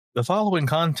The following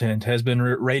content has been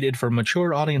rated for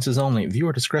mature audiences only.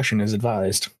 Viewer discretion is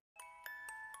advised.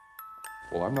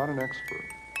 Well, I'm not an expert.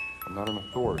 I'm not an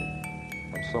authority.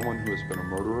 I'm someone who has been a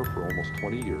murderer for almost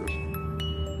 20 years.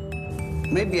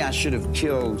 Maybe I should have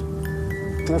killed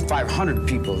 400 or 500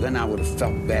 people, then I would have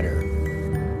felt better.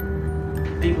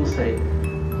 People say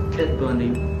Ted Bundy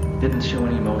didn't show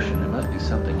any emotion. There must be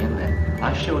something in that.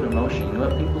 I showed emotion. You know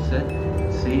what people said?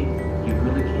 See, you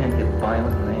really can get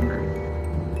violent and angry.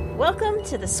 Welcome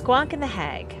to The Squonk and the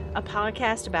Hag, a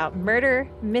podcast about murder,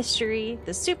 mystery,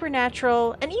 the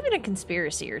supernatural, and even a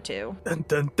conspiracy or two. Dun,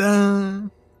 dun,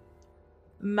 dun.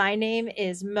 My name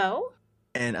is Mo.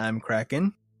 And I'm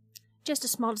Kraken. Just a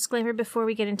small disclaimer before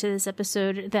we get into this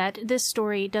episode that this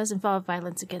story does involve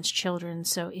violence against children,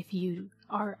 so if you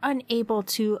are unable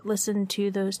to listen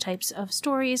to those types of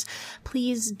stories,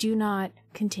 please do not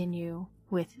continue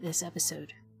with this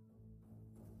episode.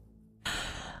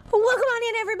 Welcome on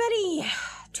in, everybody,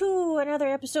 to another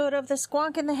episode of The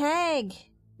Squonk and the Hag.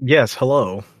 Yes,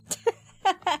 hello.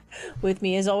 With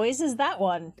me, as always, is that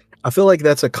one. I feel like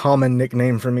that's a common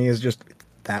nickname for me, is just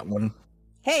that one.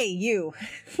 Hey, you.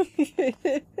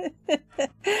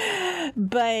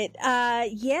 But,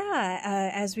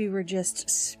 as we were just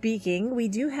speaking, we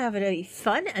do have a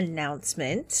fun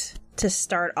announcement to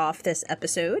start off this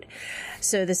episode.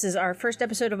 So this is our first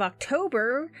episode of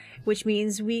October, which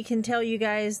means we can tell you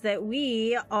guys that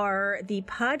we are the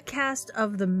podcast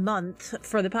of the month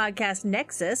for the podcast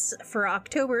Nexus for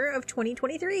October of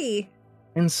 2023.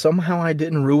 And somehow I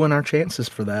didn't ruin our chances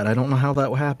for that. I don't know how that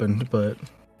happened, but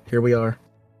here we are.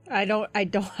 I don't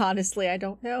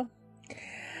know.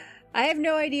 I have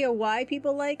no idea why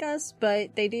people like us,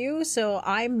 but they do, so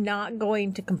I'm not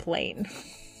going to complain.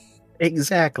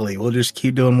 Exactly. We'll just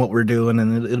keep doing what we're doing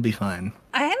and it'll be fine.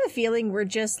 I have a feeling we're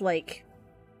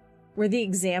the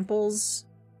examples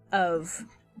of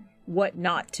what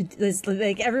not to do.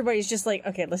 Like, everybody's just like,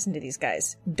 okay, listen to these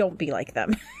guys. Don't be like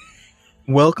them.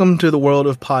 Welcome to the world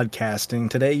of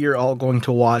podcasting. Today you're all going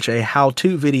to watch a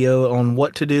how-to video on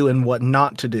what to do and what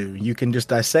not to do. You can just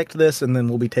dissect this and then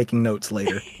we'll be taking notes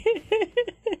later.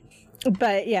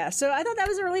 But yeah, so I thought that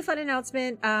was a really fun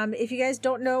announcement. If you guys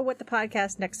don't know what the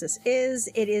Podcast Nexus is,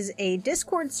 it is a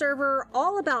Discord server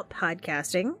all about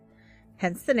podcasting,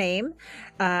 hence the name.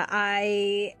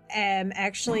 I am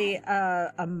actually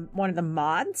one of the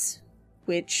mods,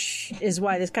 which is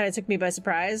why this kind of took me by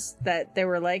surprise that they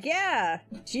were like, yeah,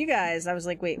 it's you guys. I was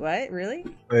like, wait, what? Really?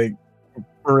 Like,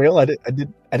 for real? I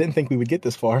didn't think we would get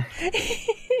this far.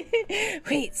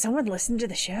 Wait, someone listened to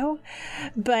the show?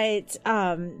 But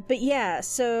yeah,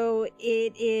 so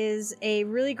it is a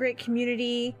really great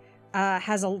community,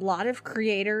 has a lot of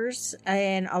creators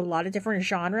and a lot of different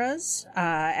genres,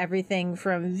 everything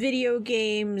from video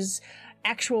games,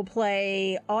 actual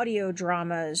play, audio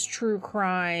dramas, true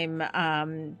crime.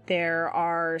 There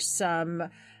are some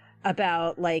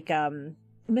about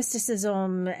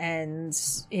mysticism and,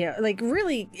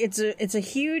 really it's a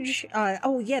huge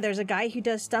there's a guy who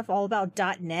does stuff all about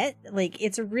 .net. Like,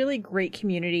 it's a really great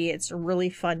community. It's a really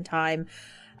fun time,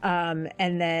 and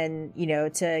then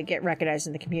to get recognized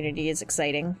in the community is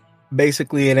exciting.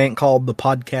 Basically, it ain't called the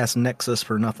Podcast Nexus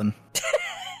for nothing.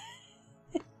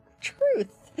 Truth.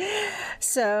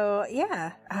 So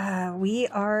yeah, we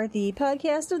are the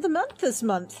podcast of the month this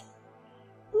month.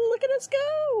 Look at us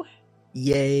go.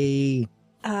 Yay.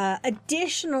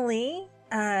 Additionally,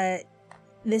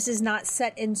 this is not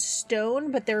set in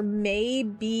stone, but there may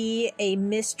be a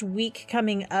missed week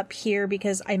coming up here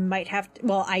because I might have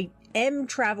to, I am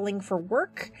traveling for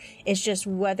work. It's just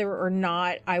whether or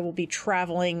not I will be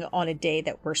traveling on a day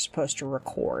that we're supposed to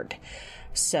record.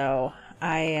 So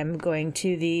I am going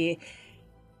to the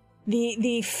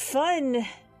fun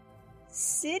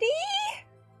city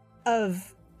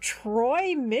of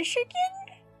Troy, Michigan?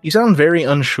 You sound very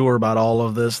unsure about all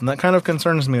of this, and that kind of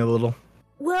concerns me a little.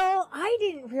 Well, I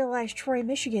didn't realize Troy,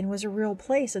 Michigan was a real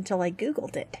place until I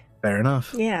Googled it. Fair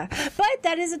enough. Yeah, but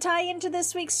that is a tie-in to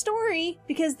this week's story,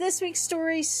 because this week's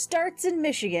story starts in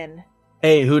Michigan.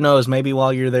 Hey, who knows, maybe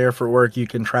while you're there for work you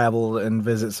can travel and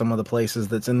visit some of the places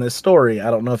that's in this story. I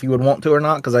don't know if you would want to or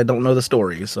not, because I don't know the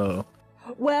story, so...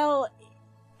 Well,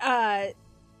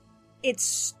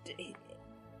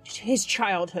 his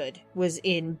childhood was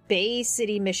in Bay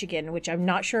City, Michigan, which I'm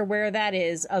not sure where that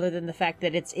is, other than the fact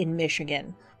that it's in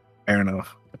Michigan. Fair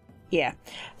enough. Yeah.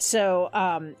 So,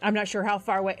 I'm not sure how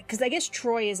far away, because I guess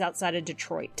Troy is outside of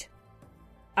Detroit.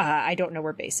 I don't know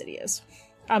where Bay City is.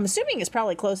 I'm assuming it's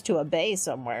probably close to a bay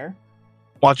somewhere.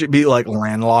 Watch it be,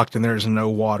 landlocked and there's no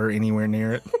water anywhere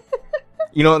near it.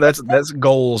 You know, that's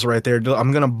goals right there.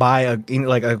 I'm gonna buy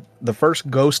the first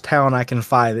ghost town I can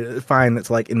find that's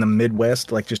like in the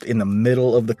Midwest, like just in the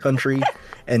middle of the country,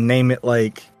 and name it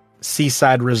like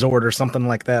Seaside Resort or something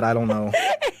like that. I don't know.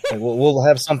 Like, we'll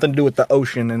have something to do with the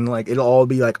ocean, and like it'll all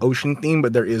be like ocean themed,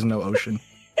 but there is no ocean.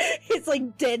 It's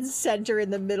like dead center in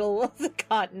the middle of the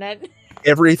continent.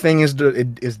 Everything is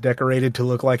decorated to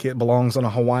look like it belongs on a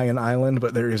Hawaiian island,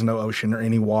 but there is no ocean or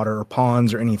any water or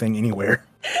ponds or anything anywhere.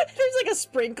 There's like a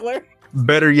sprinkler.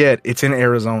 Better yet, it's in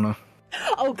Arizona.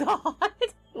 Oh god.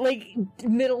 Like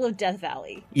middle of Death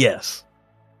Valley. Yes.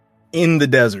 In the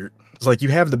desert. It's like you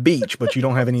have the beach, but you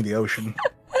don't have any of the ocean.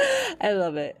 I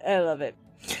love it. I love it.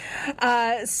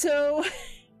 So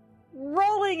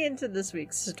rolling into this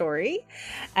week's story,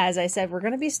 as I said, we're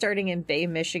going to be starting in Bay,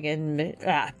 Michigan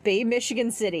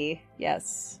City.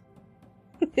 Yes.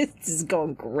 This is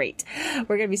going great.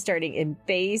 We're going to be starting in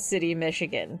Bay City,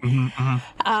 Michigan.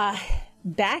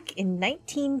 Back in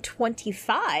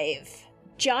 1925,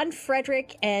 John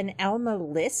Frederick and Alma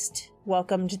List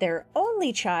welcomed their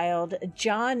only child,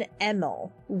 John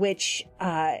Emil, which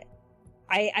I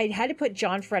had to put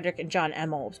John Frederick and John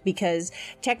Emil because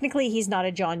technically he's not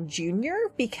a John Jr.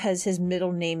 because his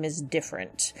middle name is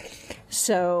different.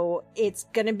 So it's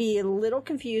going to be a little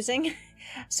confusing.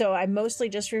 So I mostly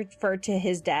just refer to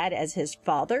his dad as his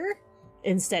father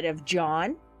instead of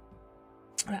John.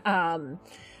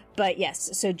 But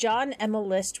yes, so John Emil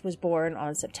List was born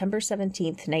on September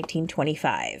 17th,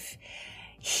 1925.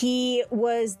 He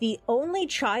was the only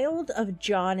child of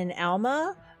John and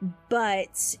Alma,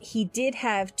 but he did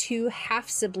have 2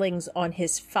 half-siblings on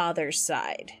his father's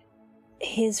side.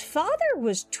 His father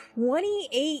was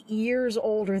 28 years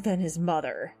older than his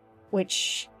mother,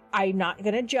 which I'm not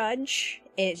going to judge.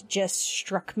 It just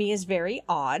struck me as very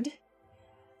odd.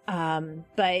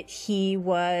 But he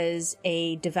was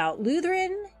a devout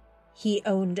Lutheran. He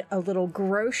owned a little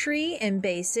grocery in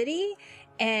Bay City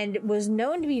and was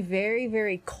known to be very,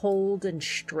 very cold and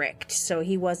strict. So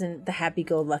he wasn't the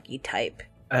happy-go-lucky type.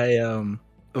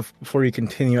 Before you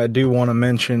continue, I do want to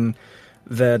mention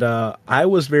that I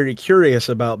was very curious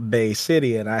about Bay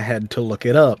City, and I had to look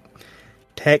it up.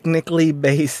 Technically,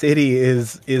 Bay City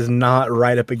is not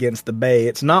right up against the bay.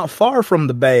 It's not far from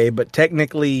the bay, but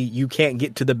technically you can't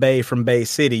get to the bay from Bay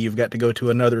City. You've got to go to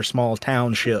another small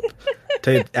township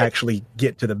to actually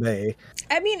get to the bay.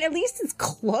 I mean, at least it's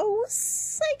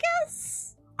close, I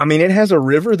guess. I mean, it has a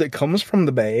river that comes from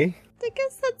the bay. I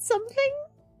guess that's something.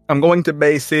 I'm going to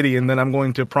Bay City, and then I'm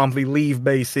going to promptly leave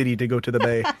Bay City to go to the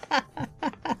bay.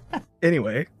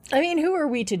 Anyway. I mean, who are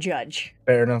we to judge?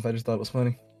 Fair enough. I just thought it was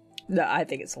funny. No, I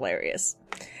think it's hilarious.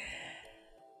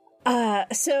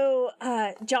 So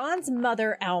John's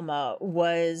mother, Alma,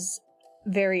 was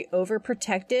very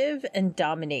overprotective and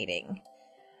dominating.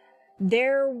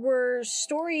 There were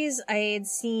stories I had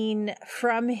seen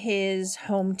from his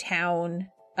hometown,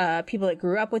 people that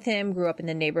grew up with him, grew up in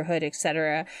the neighborhood,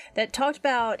 etc., that talked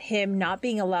about him not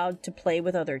being allowed to play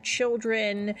with other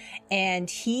children, and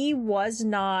he was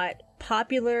not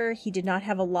popular. He did not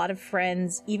have a lot of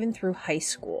friends, even through high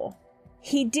school.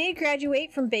 He did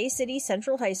graduate from Bay City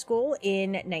Central High School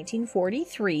in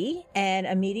 1943 and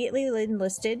immediately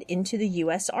enlisted into the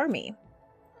U.S. Army.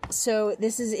 So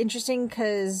this is interesting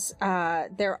because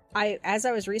as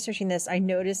I was researching this, I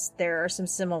noticed there are some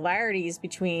similarities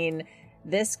between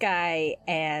this guy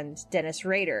and Dennis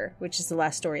Rader, which is the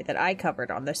last story that I covered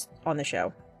on the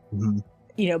show. Mm-hmm.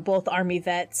 You know, both Army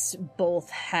vets, both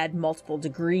had multiple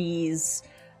degrees,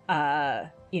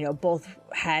 both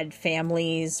had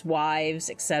families, wives,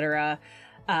 etc.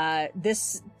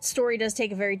 This story does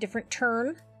take a very different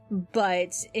turn,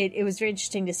 but it was very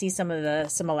interesting to see some of the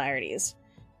similarities.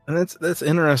 And that's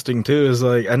interesting too, is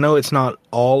like, I know it's not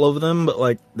all of them, but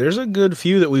like there's a good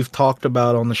few that we've talked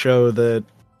about on the show that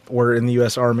were in the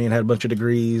U.S. Army and had a bunch of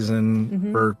degrees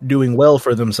and were doing well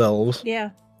for themselves. Yeah,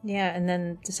 and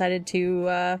then decided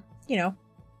to,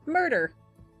 murder.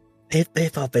 They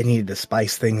thought they needed to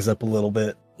spice things up a little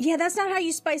bit. Yeah, that's not how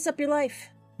you spice up your life.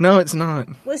 No, it's not.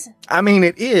 Listen. I mean,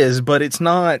 it is, but it's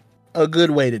not a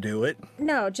good way to do it.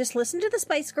 No, just listen to the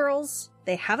Spice Girls.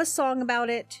 They have a song about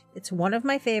it. It's one of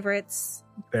my favorites.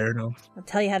 Fair enough. I'll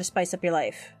tell you how to spice up your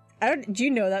life. Do you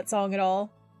know that song at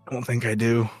all? I don't think I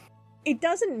do. It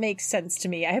doesn't make sense to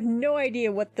me. I have no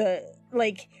idea what they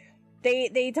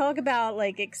talk about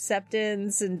like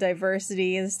acceptance and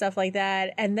diversity and stuff like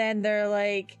that, and then they're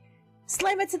like,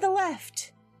 slam it to the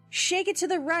left, shake it to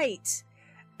the right.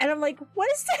 And I'm like, what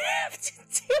does that have to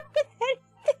do with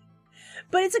anything?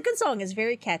 But it's a good song. It's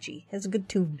very catchy. It's a good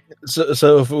tune.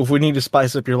 So if we need to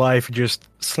spice up your life, just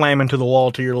slam into the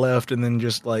wall to your left and then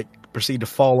just like proceed to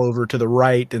fall over to the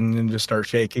right and then just start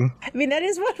shaking. I mean, that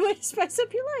is one way to spice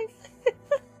up your life.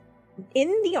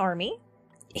 In the Army,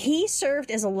 he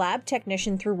served as a lab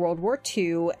technician through World War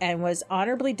II and was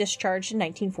honorably discharged in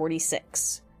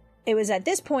 1946. It was at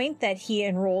this point that he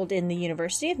enrolled in the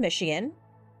University of Michigan.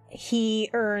 He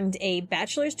earned a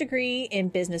bachelor's degree in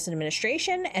business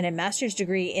administration and a master's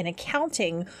degree in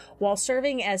accounting while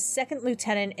serving as second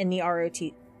lieutenant in the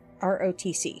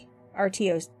ROTC.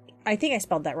 RTO. I think I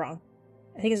spelled that wrong.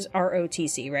 I think it's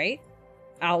ROTC, right?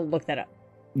 I'll look that up.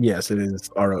 Yes, it is. It's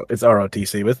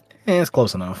ROTC, but it's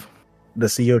close enough. The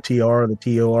COTR, the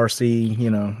TORC, you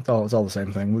know, it's all the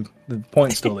same thing. The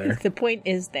point's still there. The point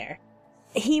is there.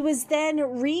 He was then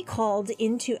recalled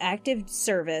into active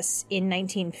service in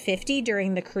 1950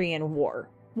 during the Korean War.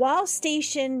 While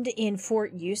stationed in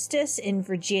Fort Eustis in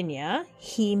Virginia,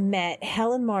 he met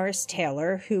Helen Morris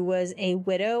Taylor, who was a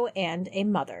widow and a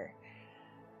mother.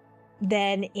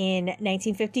 Then in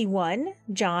 1951,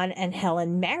 John and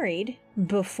Helen married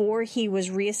before he was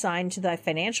reassigned to the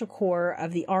Financial Corps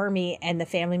of the Army and the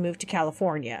family moved to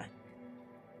California.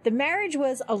 The marriage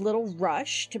was a little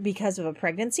rushed because of a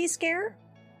pregnancy scare,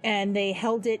 and they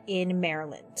held it in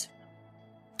Maryland.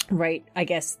 Right, I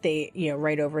guess they,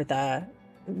 right over the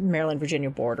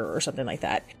Maryland-Virginia border or something like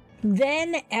that.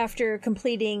 Then, after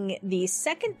completing the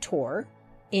second tour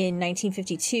in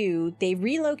 1952, they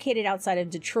relocated outside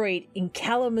of Detroit in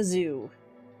Kalamazoo.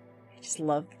 I just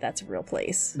love that's a real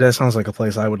place. That sounds like a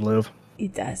place I would live.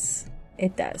 It does.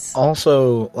 It does.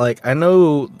 Also, like, I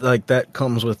know, like, that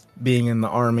comes with being in the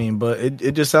Army, but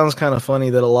it just sounds kind of funny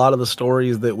that a lot of the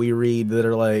stories that we read that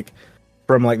are, like,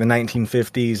 from, like, the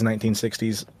 1950s,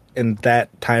 1960s, in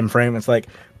that time frame, it's like,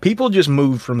 people just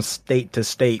moved from state to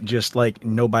state just like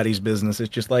nobody's business. It's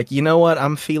just like, you know what?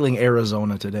 I'm feeling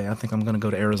Arizona today. I think I'm going to go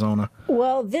to Arizona.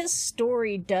 Well, this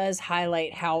story does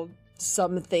highlight how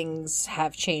some things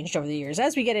have changed over the years.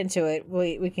 As we get into it,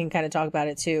 we can kind of talk about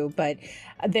it too, but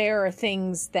there are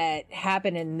things that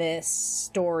happen in this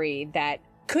story that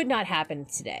could not happen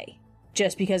today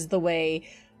just because of the way,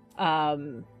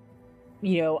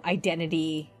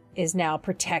 identity is now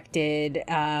protected.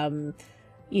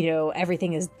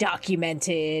 Everything is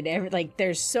documented.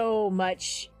 There's so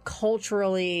much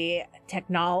culturally,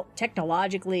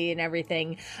 technologically and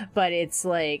everything, but it's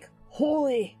like,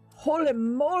 holy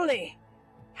moly,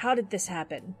 how did this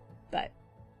happen? But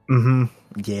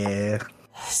yeah.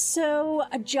 So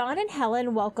John and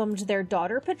Helen welcomed their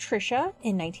daughter Patricia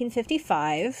in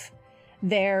 1955,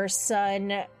 their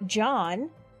son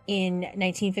John in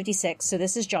 1956, so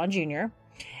this is John Jr.,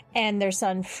 and their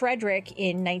son Frederick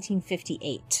in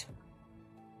 1958.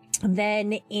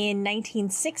 Then in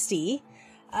 1960,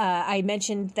 I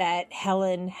mentioned that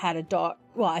Helen had a daughter.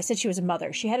 Well, I said she was a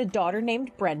mother. She had a daughter named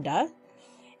Brenda.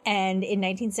 And in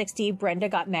 1960, Brenda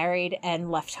got married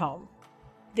and left home.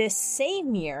 This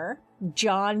same year,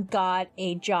 John got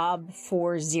a job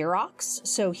for Xerox.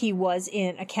 So he was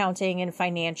in accounting and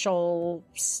financial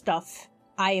stuff.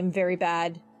 I am very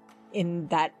bad in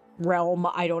that realm.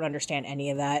 I don't understand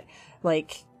any of that.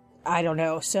 I don't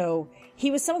know. So he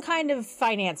was some kind of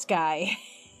finance guy.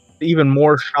 Even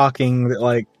more shocking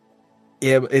that,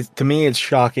 to me, it's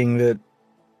shocking that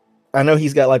I know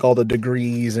he's got all the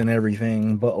degrees and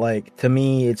everything, but to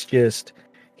me, it's just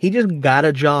he just got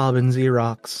a job in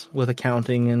Xerox with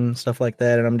accounting and stuff like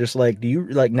that. And I'm just like, do you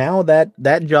now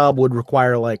that job would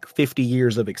require 50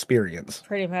 years of experience?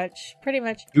 Pretty much.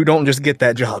 You don't just get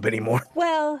that job anymore.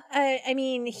 Well, I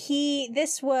mean, he did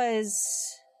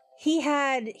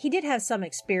have some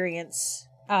experience.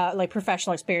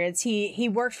 Professional experience. He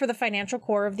worked for the Financial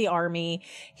Corps of the Army.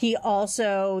 He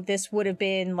also, this would have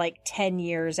been 10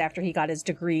 years after he got his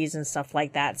degrees and stuff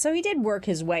like that. So he did work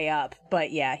his way up,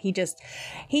 but yeah, he just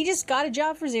got a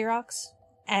job for Xerox,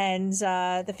 and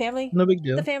the family, no big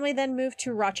deal. The family then moved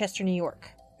to Rochester, New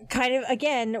York. Kind of,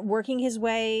 again, working his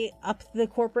way up the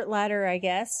corporate ladder, I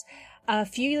guess. A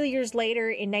few years later,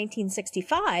 in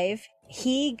 1965,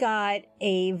 he got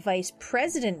a vice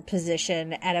president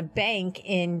position at a bank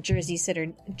in Jersey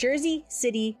City,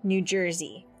 New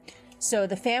Jersey. So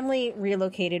the family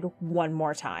relocated one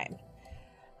more time.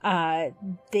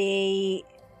 They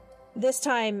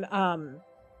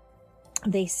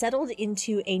settled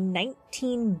into a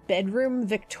 19-bedroom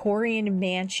Victorian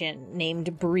mansion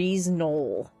named Breeze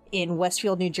Knoll in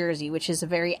Westfield, New Jersey, which is a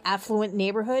very affluent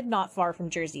neighborhood not far from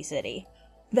Jersey City.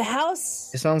 The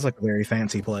house... It sounds like a very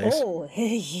fancy place. Oh,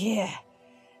 yeah.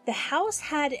 The house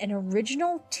had an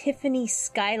original Tiffany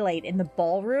skylight in the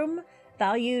ballroom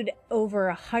valued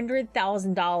over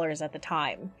 $100,000 at the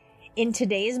time. In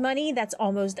today's money, that's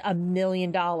almost $1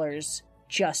 million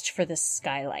just for the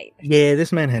skylight. Yeah,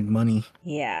 this man had money.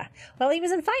 Yeah. Well, he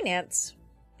was in finance,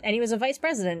 and he was a vice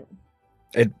president.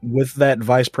 With that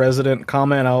vice president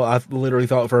comment, I literally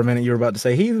thought for a minute you were about to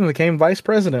say he even became vice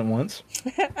president once.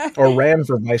 Or ran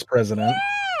for vice president.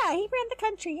 Yeah, he ran the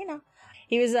country, you know.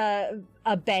 He was a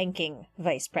banking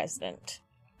vice president.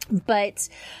 But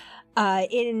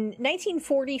in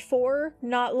 1944,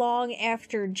 not long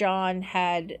after John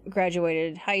had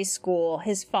graduated high school,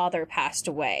 his father passed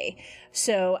away.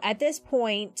 So at this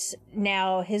point,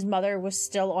 now his mother was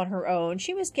still on her own.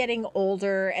 She was getting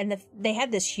older, and they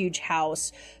had this huge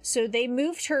house. So they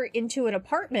moved her into an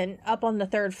apartment up on the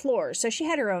 3rd floor. So she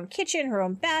had her own kitchen, her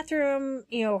own bathroom,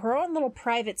 you know, her own little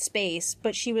private space,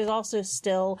 but she was also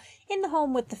still in the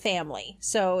home with the family.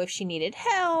 So if she needed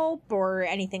help or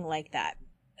anything like that.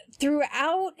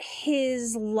 Throughout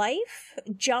his life,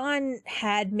 John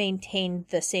had maintained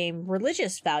the same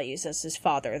religious values as his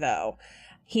father, though.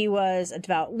 He was a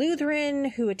devout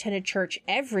Lutheran who attended church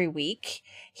every week.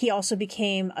 He also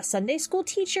became a Sunday school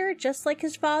teacher, just like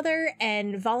his father,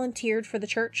 and volunteered for the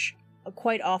church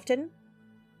quite often.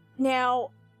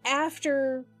 Now,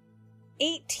 after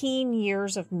 18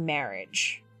 years of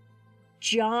marriage,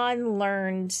 John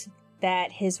learned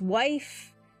that his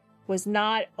wife was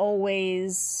not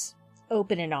always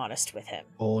open and honest with him.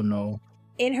 Oh, no.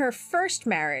 In her first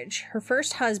marriage, her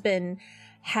first husband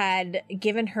had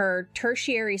given her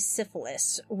tertiary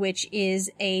syphilis, which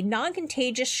is a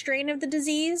non-contagious strain of the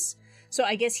disease. So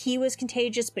I guess he was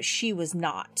contagious, but she was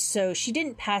not. So she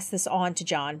didn't pass this on to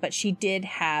John, but she did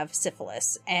have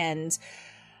syphilis. And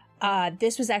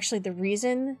this was actually the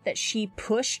reason that she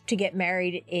pushed to get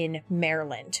married in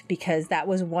Maryland, because that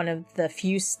was one of the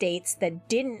few states that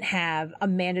didn't have a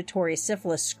mandatory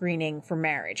syphilis screening for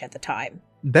marriage at the time.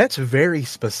 That's very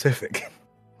specific.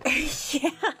 Yeah.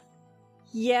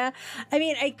 Yeah. I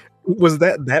mean, Was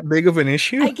that big of an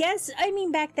issue? I guess, I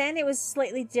mean, back then it was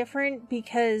slightly different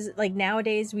because, like,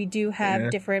 nowadays we do have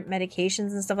different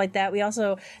medications and stuff like that. We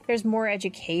also, there's more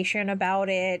education about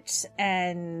it,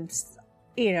 and,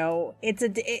 you know,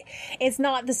 it's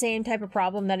not the same type of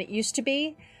problem that it used to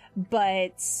be,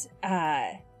 but,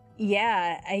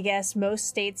 yeah, I guess most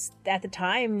states at the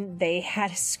time, they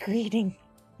had a screening.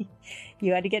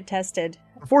 You had to get tested.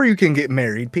 Before you can get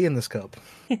married, pee in this cup.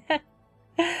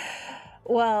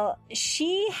 Well,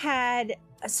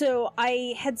 so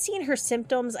I had seen her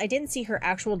symptoms. I didn't see her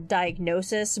actual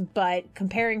diagnosis, but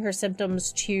comparing her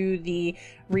symptoms to the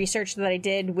research that I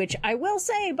did, which I will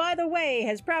say, by the way,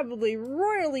 has probably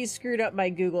royally screwed up my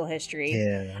Google history.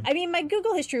 Yeah. I mean, my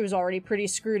Google history was already pretty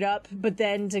screwed up, but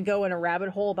then to go in a rabbit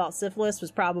hole about syphilis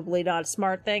was probably not a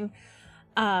smart thing.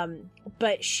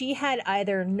 But she had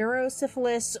either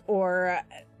neurosyphilis or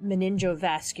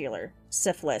meningovascular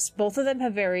syphilis. Both of them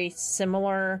have very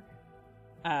similar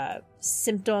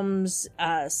symptoms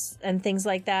and things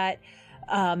like that,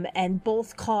 and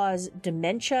both cause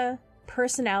dementia,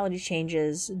 personality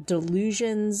changes,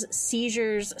 delusions,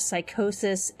 seizures,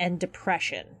 psychosis, and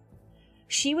depression.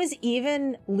 She was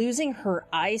even losing her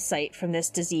eyesight from this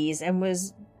disease and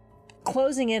was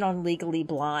closing in on legally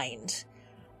blind.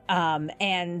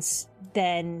 And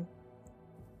then,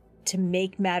 to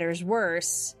make matters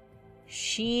worse,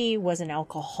 she was an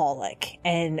alcoholic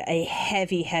and a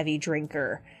heavy, heavy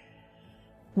drinker,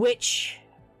 which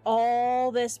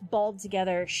all this balled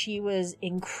together, she was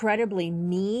incredibly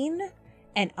mean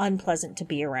and unpleasant to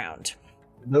be around.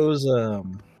 Those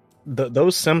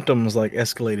symptoms like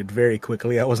escalated very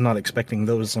quickly. I was not expecting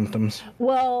those symptoms.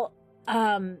 Well,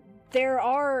 there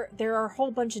are a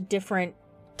whole bunch of different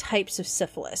types of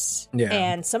syphilis. Yeah.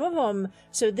 And some of them,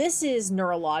 so this is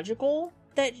neurological,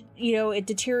 that, you know, it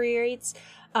deteriorates.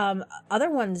 Other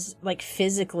ones, like,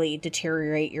 physically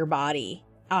deteriorate your body,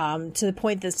 to the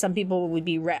point that some people would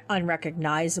be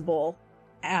unrecognizable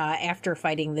after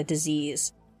fighting the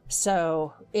disease.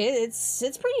 So it's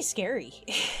pretty scary.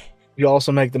 You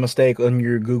also make the mistake on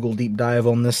your Google deep dive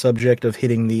on this subject of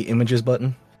hitting the images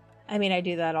button. I mean, I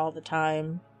do that all the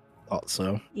time. Thought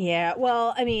so. Yeah,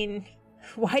 well, I mean,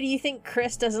 why do you think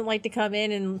Chris doesn't like to come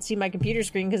in and see my computer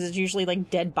screen? Because it's usually, like,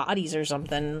 dead bodies or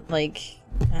something. Like,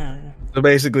 I don't know. So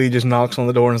basically he just knocks on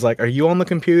the door and is like, "Are you on the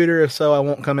computer? If so, I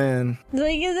won't come in."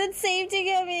 Like, is it safe to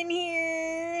come in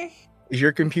here? Is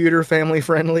your computer family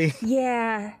friendly?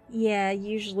 Yeah,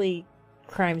 usually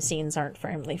crime scenes aren't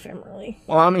family friendly.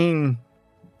 Well, I mean,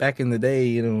 back in the day,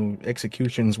 you know,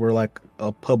 executions were like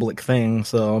a public thing.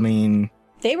 So, I mean,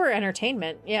 They were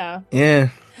entertainment, yeah. Yeah.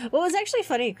 Well, it was actually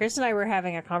funny. Chris and I were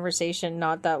having a conversation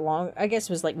not that long. I guess it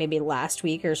was like maybe last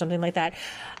week or something like that.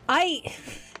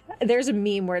 There's a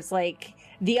meme where it's like,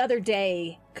 the other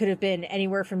day could have been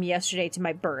anywhere from yesterday to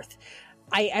my birth.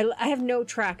 I have no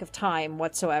track of time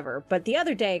whatsoever. But the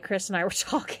other day, Chris and I were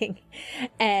talking,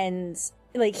 and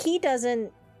like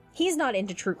he's not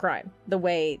into true crime the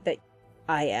way that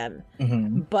I am.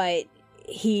 Mm-hmm. But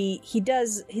he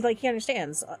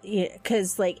understands,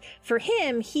 because like for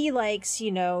him, he likes,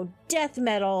 you know, death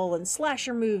metal and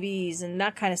slasher movies and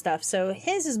that kind of stuff. So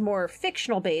his is more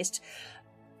fictional based.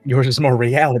 Yours is more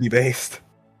reality based.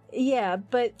 Yeah,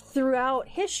 but throughout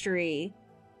history,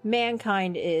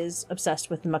 mankind is obsessed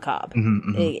with the macabre.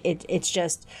 Mm-hmm, mm-hmm. It's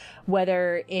just,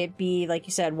 whether it be, like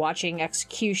you said, watching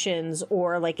executions,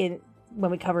 or like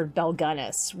when we covered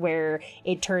Belgunnis, where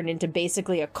it turned into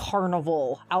basically a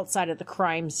carnival outside of the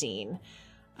crime scene.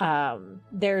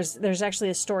 There's actually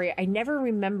a story. I never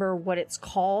remember what it's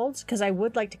called, because I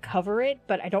would like to cover it,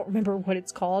 but I don't remember what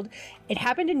it's called. It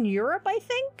happened in Europe, I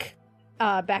think,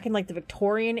 back in like the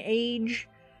Victorian age.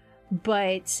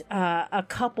 But a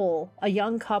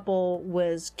young couple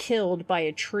was killed by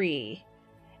a tree,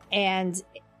 and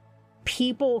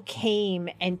people came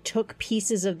and took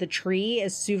pieces of the tree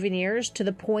as souvenirs, to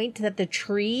the point that the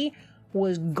tree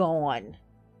was gone.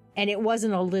 And it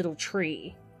wasn't a little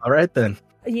tree. All right, then.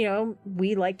 You know,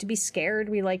 we like to be scared.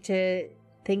 We like to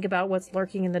think about what's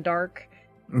lurking in the dark.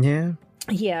 Yeah.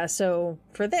 Yeah, so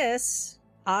for this,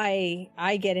 I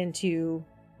get into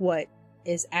what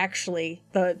is actually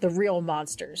the real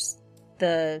monsters,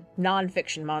 the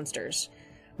non-fiction monsters,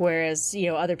 whereas, you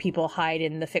know, other people hide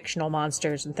in the fictional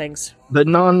monsters and things. The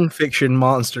non-fiction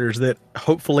monsters that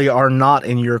hopefully are not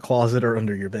in your closet or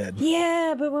under your bed.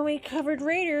 Yeah, but when we covered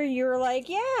Raider, you were like,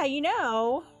 yeah, you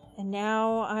know, and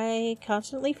now I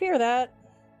constantly fear that.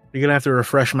 You're gonna have to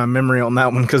refresh my memory on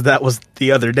that one, because that was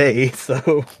the other day.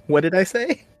 So what did I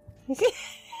say?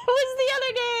 It was the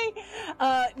other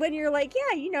day, when you're like,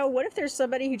 yeah, you know, what if there's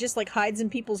somebody who just like hides in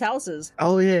people's houses?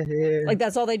 Oh yeah. Like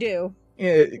that's all they do.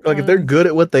 Yeah, like if they're good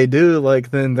at what they do, like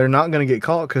then they're not gonna get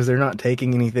caught, because they're not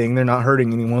taking anything, they're not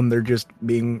hurting anyone, they're just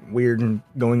being weird and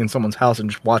going in someone's house and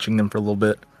just watching them for a little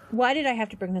bit. Why did I have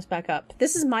to bring this back up?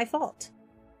 This is my fault.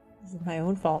 This is my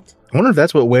own fault. I wonder if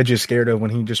that's what Wedge is scared of when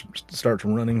he just starts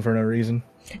running for no reason.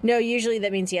 No, usually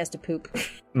that means he has to poop.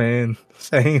 Man,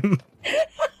 same.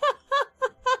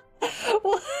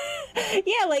 Well,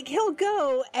 yeah, like he'll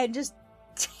go and just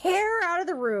tear out of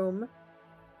the room,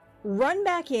 run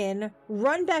back in,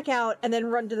 run back out, and then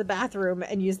run to the bathroom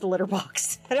and use the litter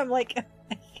box. And I'm like,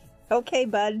 okay,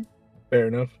 bud. Fair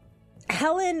enough.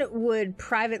 Helen would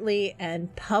privately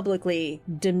and publicly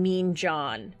demean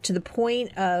John to the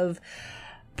point of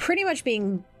pretty much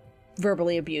being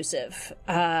verbally abusive.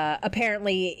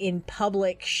 Apparently, in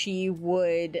public, she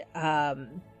would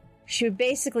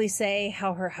basically say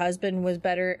how her husband was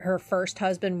better, her first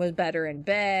husband was better in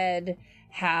bed,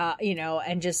 how, you know,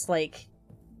 and just like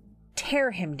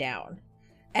tear him down.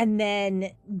 And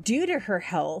then, due to her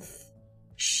health,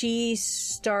 she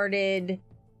started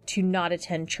to not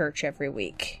attend church every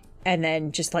week, and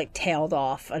then just like tailed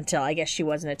off until I guess she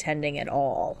wasn't attending at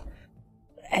all.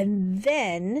 And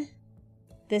then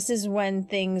this is when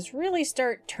things really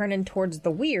start turning towards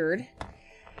the weird.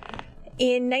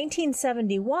 In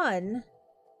 1971,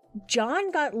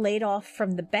 John got laid off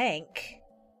from the bank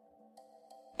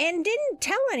and didn't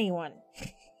tell anyone.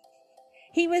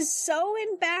 He was so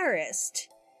embarrassed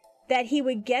that he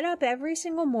would get up every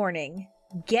single morning,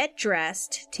 get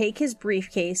dressed, take his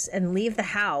briefcase, and leave the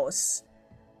house,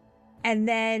 and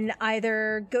then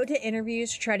either go to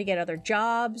interviews to try to get other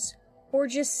jobs, or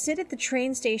just sit at the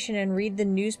train station and read the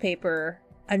newspaper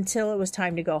until it was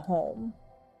time to go home.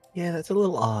 Yeah, that's a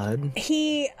little odd.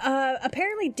 He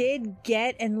apparently did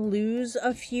get and lose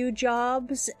a few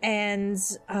jobs, and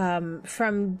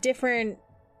from different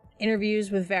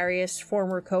interviews with various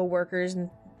former co-workers and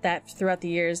that throughout the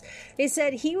years, they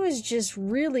said he was just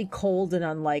really cold and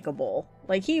unlikable.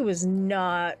 Like, he was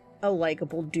not a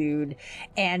likable dude,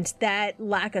 and that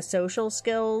lack of social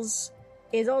skills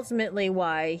is ultimately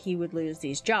why he would lose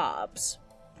these jobs.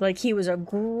 Like, he was a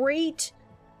great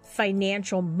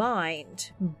financial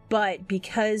mind, but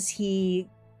because he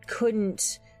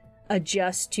couldn't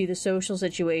adjust to the social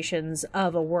situations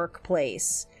of a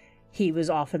workplace, he was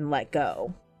often let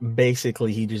go.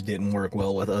 Basically, he just didn't work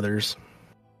well with others.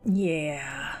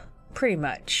 Yeah, pretty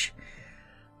much.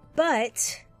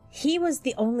 But he was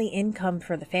the only income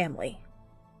for the family,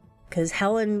 because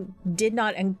Helen did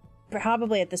not, and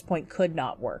probably at this point could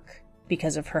not work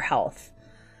because of her health.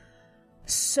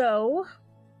 So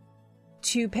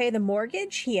To pay the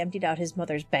mortgage, he emptied out his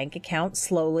mother's bank account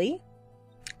slowly,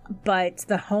 but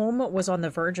the home was on the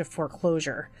verge of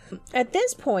foreclosure. At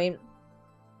this point,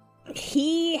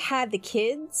 he had the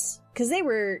kids, because they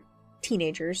were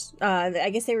teenagers. I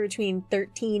guess they were between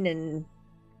 13 and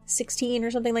 16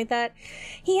 or something like that.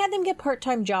 He had them get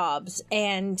part-time jobs,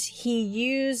 and he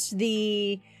used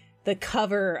the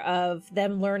cover of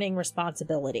them learning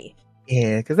responsibility.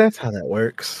 Yeah, because that's how that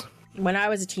works. When I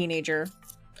was a teenager,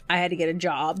 I had to get a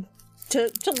job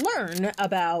to learn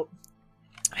about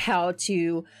how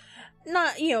to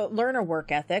learn a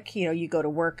work ethic. You go to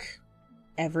work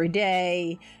every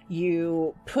day,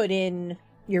 you put in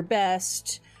your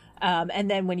best, and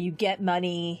then when you get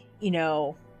money,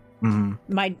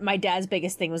 my dad's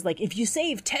biggest thing was like, if you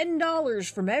save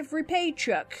 $10 from every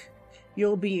paycheck,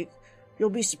 you'll be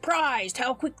surprised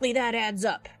how quickly that adds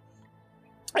up.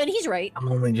 And he's right. I'm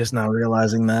only just now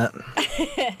realizing that.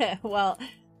 Well,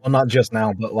 not just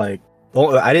now, but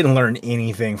I didn't learn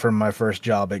anything from my first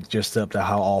job, just up to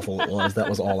how awful it was. That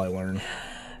was all I learned.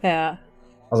 Yeah.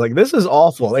 I was like, this is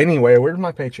awful. Anyway, where did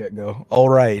my paycheck go? All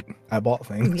right, I bought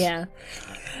things. Yeah.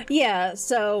 Yeah,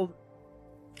 so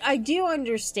I do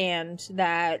understand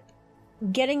that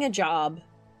getting a job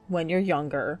when you're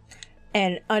younger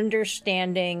and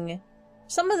understanding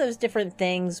some of those different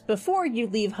things before you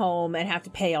leave home and have to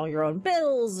pay all your own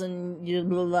bills and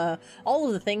all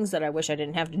of the things that I wish I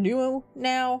didn't have to do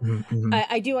now. Mm-hmm.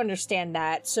 I do understand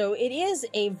that. So it is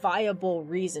a viable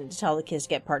reason to tell the kids to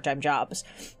get part-time jobs.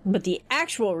 But the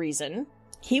actual reason,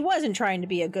 he wasn't trying to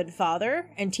be a good father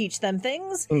and teach them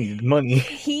things. He needed money.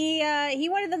 He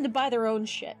wanted them to buy their own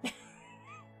shit.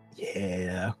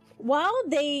 Yeah. While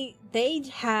they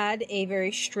had a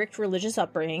very strict religious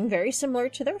upbringing, very similar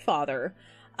to their father,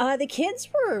 the kids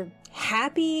were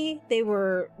happy. They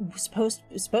were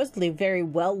supposedly very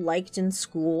well liked in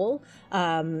school.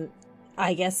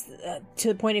 I guess to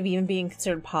the point of even being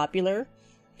considered popular.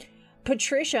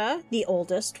 Patricia, the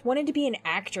oldest, wanted to be an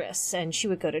actress, and she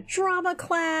would go to drama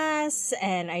class.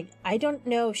 And I don't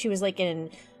know if she was in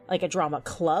a drama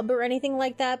club or anything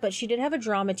like that, but she did have a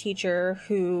drama teacher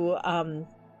who,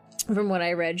 from what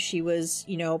I read, she was,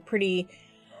 pretty,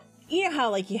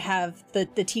 how you have the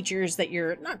teachers that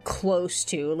you're not close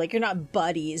to, you're not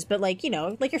buddies, but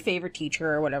your favorite teacher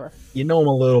or whatever. You know them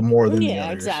a little more than the others.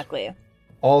 Yeah, exactly.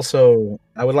 Also,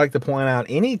 I would like to point out,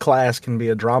 any class can be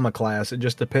a drama class. It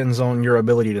just depends on your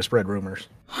ability to spread rumors.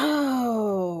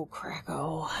 Oh,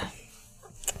 Krakow.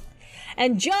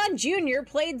 And John Jr.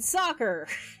 played soccer.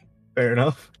 Fair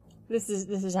enough. This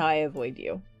is how I avoid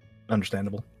you.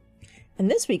 Understandable. And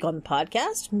this week on the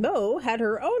podcast, Mo had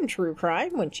her own true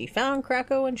crime when she found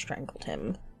Krakow and strangled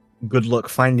him. Good luck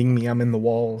finding me. I'm in the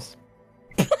walls.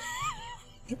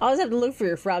 Always have to look for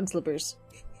your frog slippers.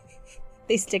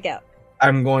 They stick out.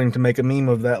 I'm going to make a meme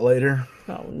of that later.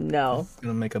 Oh, no. I'm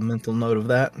going to make a mental note of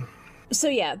that. So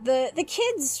yeah, the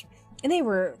kids, they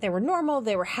were normal,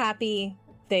 they were happy,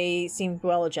 they seemed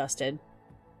well adjusted.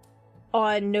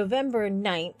 On November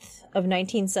 9th of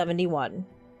 1971,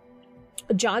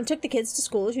 John took the kids to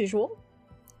school as usual,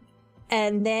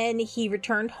 and then he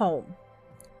returned home.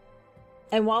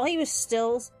 And while he was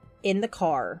still in the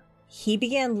car, he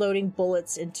began loading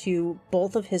bullets into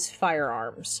both of his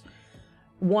firearms.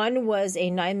 One was a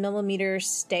 9mm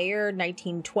Steyr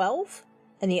 1912,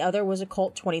 and the other was a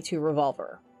Colt 22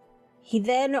 revolver. He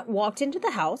then walked into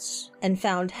the house and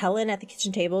found Helen at the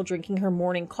kitchen table drinking her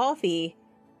morning coffee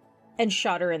and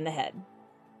shot her in the head.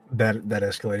 That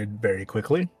escalated very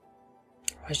quickly.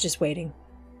 I was just waiting.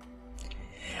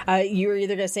 You were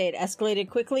either going to say it escalated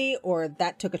quickly or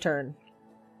that took a turn.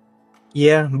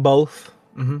 Yeah, both.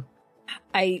 Mm-hmm.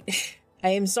 I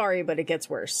am sorry, but it gets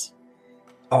worse.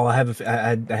 Oh, I had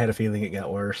a feeling it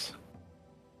got worse.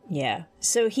 Yeah.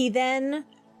 So he then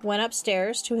went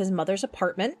upstairs to his mother's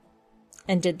apartment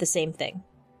and did the same thing.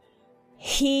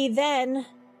 He then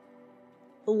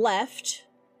left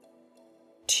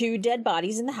 2 dead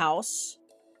bodies in the house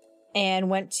and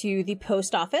went to the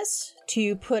post office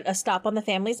to put a stop on the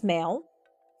family's mail.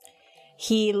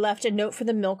 He left a note for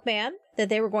the milkman that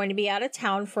they were going to be out of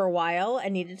town for a while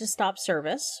and needed to stop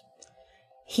service.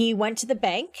 He went to the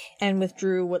bank and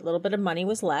withdrew what little bit of money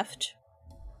was left.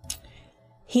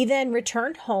 He then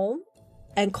returned home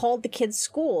and called the kids'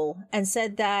 school and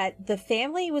said that the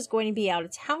family was going to be out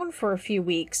of town for a few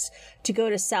weeks to go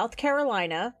to South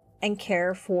Carolina and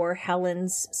care for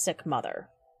Helen's sick mother.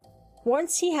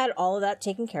 Once he had all of that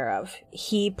taken care of,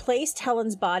 he placed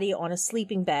Helen's body on a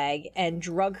sleeping bag and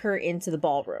drug her into the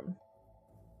ballroom.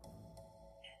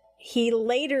 He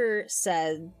later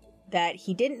said that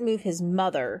he didn't move his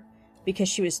mother because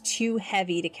she was too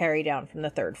heavy to carry down from the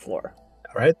 3rd floor.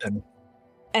 All right, then.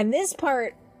 And this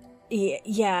part,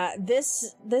 yeah,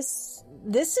 this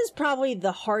is probably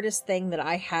the hardest thing that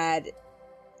I had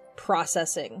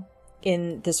processing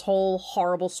in this whole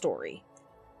horrible story.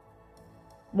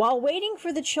 While waiting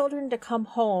for the children to come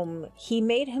home, he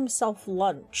made himself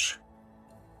lunch.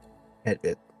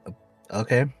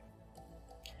 Okay.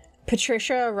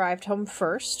 Patricia arrived home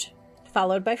first,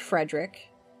 followed by Frederick,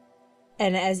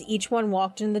 and as each one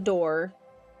walked in the door,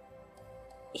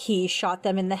 he shot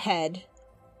them in the head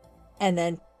and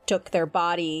then took their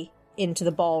body into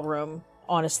the ballroom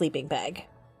on a sleeping bag.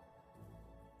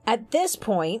 At this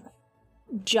point,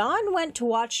 John went to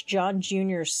watch John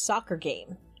Jr.'s soccer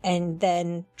game and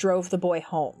then drove the boy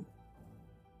home.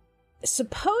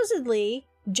 Supposedly,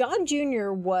 John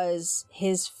Jr. was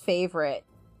his favorite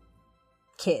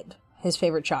kid, his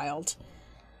favorite child.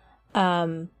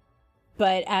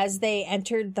 But as they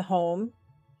entered the home,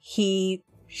 he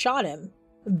shot him.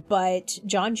 But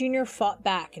John Jr. fought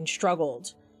back and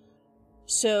struggled.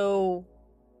 So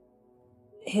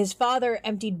his father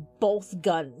emptied both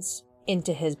guns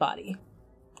into his body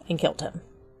and killed him.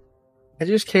 I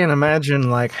just can't imagine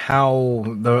like how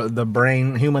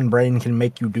the human brain can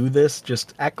make you do this.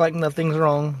 Just act like nothing's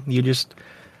wrong. You just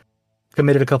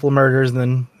committed a couple of murders and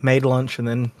then made lunch and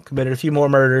then committed a few more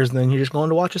murders and then you're just going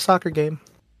to watch a soccer game.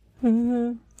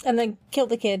 Mm-hmm. And then killed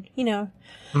the kid, you know.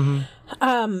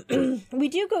 Mm-hmm. We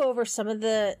do go over some of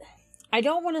the... I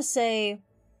don't want to say...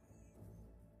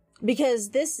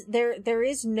 Because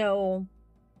there's no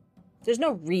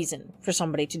reason for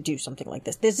somebody to do something like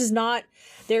this. There's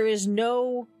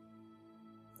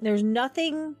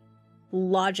nothing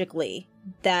logically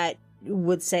that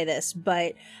would say this,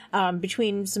 but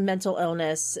between some mental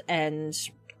illness and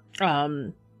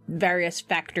various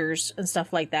factors and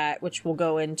stuff like that, which we'll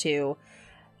go into,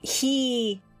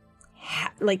 to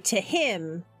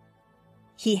him,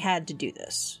 he had to do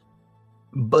this.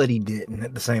 But he didn't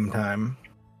at the same time.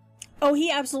 Oh,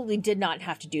 he absolutely did not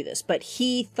have to do this, but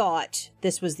he thought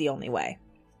this was the only way.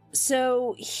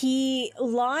 So he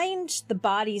lined the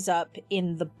bodies up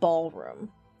in the ballroom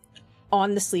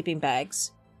on the sleeping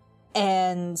bags,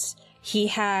 and he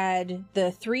had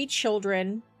the 3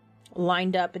 children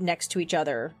lined up next to each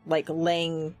other, like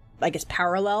laying, I guess,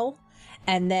 parallel,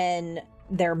 and then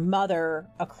their mother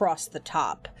across the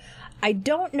top. I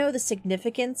don't know the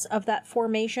significance of that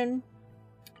formation,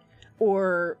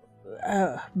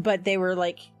 but they were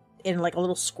like in like a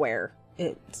little square.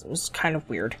 It was kind of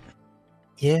weird.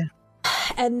 Yeah.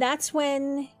 And that's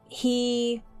when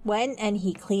he went and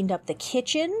he cleaned up the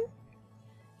kitchen.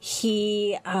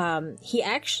 He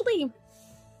actually,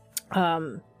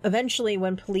 eventually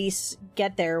when police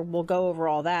get there, we'll go over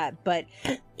all that, but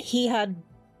he had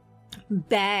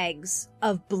bags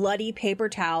of bloody paper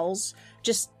towels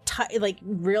just like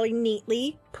really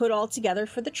neatly put all together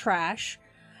for the trash.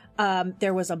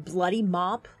 There was a bloody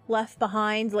mop left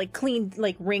behind, like cleaned,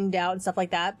 like wringed out and stuff like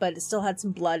that, but it still had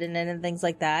some blood in it and things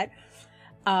like that.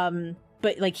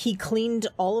 But like he cleaned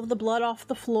all of the blood off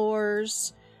the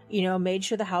floors, you know, made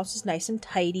sure the house was nice and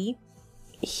tidy.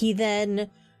 He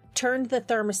then turned the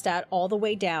thermostat all the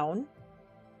way down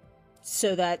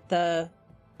so that the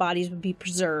bodies would be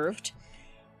preserved.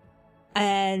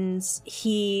 And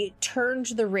he turned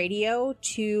the radio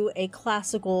to a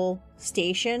classical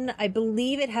station. I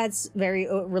believe it had very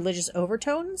religious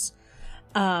overtones.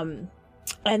 And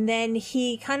then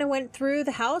he kind of went through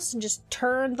the house and just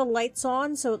turned the lights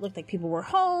on so it looked like people were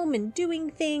home and doing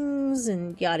things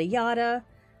and yada yada.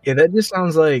 Yeah, that just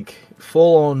sounds like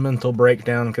full-on mental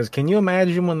breakdown, because can you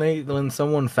imagine when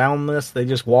someone found this, they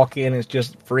just walk in, it's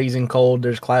just freezing cold,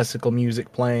 there's classical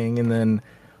music playing, and then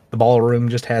the ballroom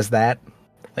just has that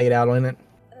laid out in it?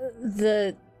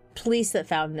 The police that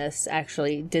found this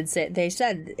actually they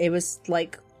said it was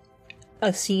like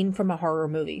a scene from a horror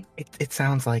movie. It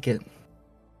sounds like it.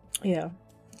 Yeah.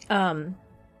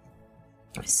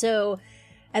 So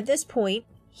at this point,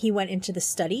 he went into the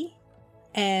study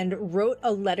and wrote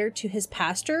a letter to his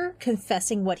pastor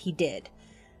confessing what he did.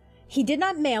 He did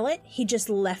not mail it. He just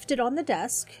left it on the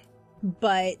desk,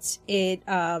 but it,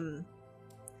 and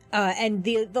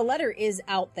the letter is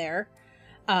out there.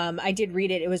 I did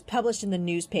read it. It was published in the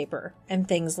newspaper and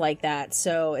things like that.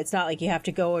 So it's not like you have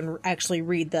to go and actually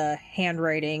read the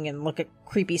handwriting and look at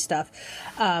creepy stuff.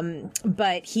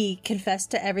 But he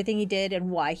confessed to everything he did and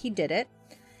why he did it.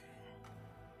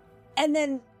 And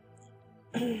then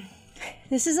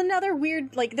this is another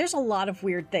weird, like, there's a lot of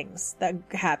weird things that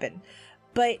happen.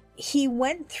 But he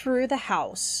went through the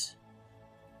house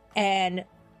and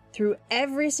through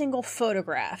every single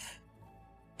photograph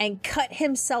and cut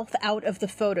himself out of the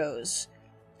photos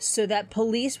so that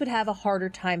police would have a harder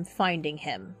time finding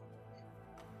him.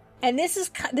 And this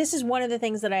is one of the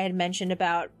things that I had mentioned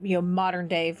about, modern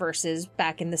day versus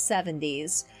back in the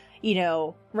 70s.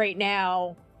 Right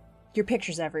now, your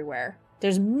picture's everywhere.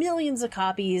 There's millions of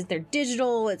copies. They're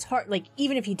digital. It's hard. Like,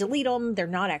 even if you delete them, they're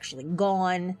not actually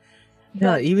gone.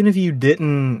 Yeah, even if you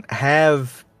didn't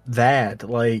have that,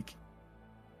 like,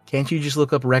 can't you just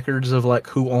look up records of, like,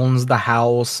 who owns the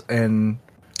house and...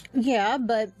 Yeah,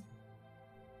 but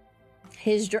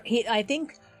I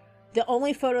think the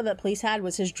only photo that police had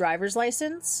was his driver's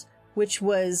license, which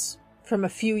was from a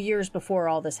few years before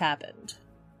all this happened.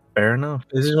 Fair enough.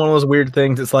 This is one of those weird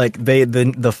things. It's like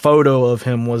the photo of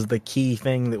him was the key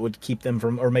thing that would keep them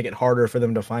from, or make it harder for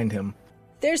them to find him.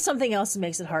 There's something else that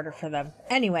makes it harder for them.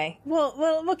 Anyway,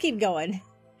 we'll keep going.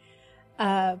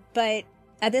 But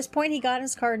at this point, he got in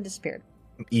his car and disappeared.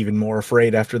 Even more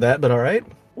afraid after that, but all right.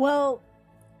 Well,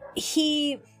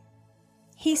 he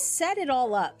set it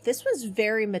all up. This was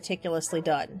very meticulously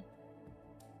done.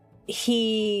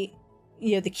 The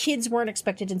kids weren't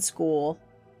expected in school.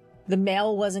 The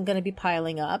mail wasn't going to be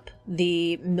piling up.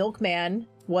 The milkman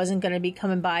wasn't going to be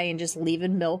coming by and just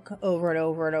leaving milk over and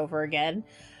over and over again.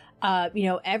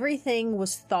 Everything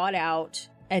was thought out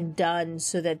and done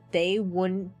so that they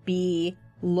wouldn't be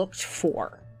looked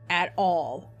for at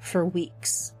all for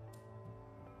weeks.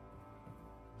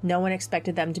 No one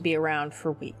expected them to be around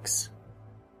for weeks.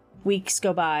 Weeks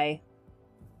go by.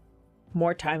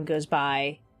 More time goes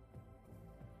by.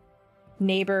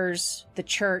 Neighbors, the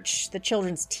church, the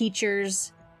children's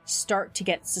teachers start to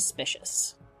get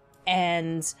suspicious.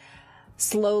 And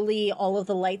slowly, all of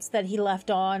the lights that he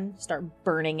left on start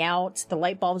burning out. The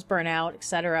light bulbs burn out,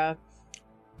 etc.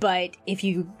 But if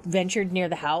you ventured near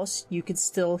the house, you could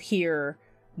still hear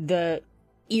the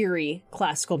eerie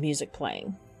classical music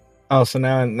playing. Oh, so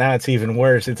now it's even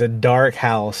worse. It's a dark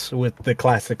house with the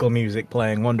classical music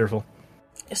playing. Wonderful.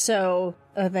 So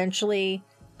eventually,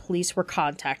 police were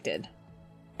contacted.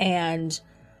 And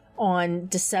on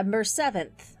December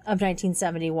 7th of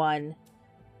 1971,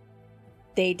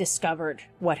 they discovered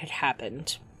what had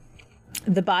happened.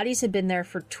 The bodies had been there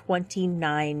for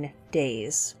 29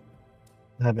 days.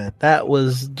 I bet that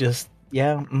was just,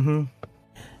 yeah, mm-hmm.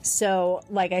 So,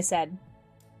 like I said,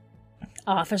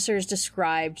 officers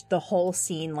described the whole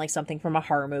scene like something from a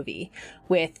horror movie,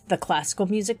 with the classical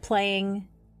music playing.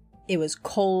 It was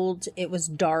cold, it was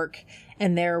dark,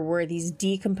 and there were these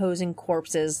decomposing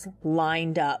corpses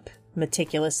lined up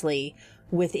meticulously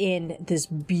within this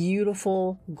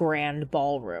beautiful grand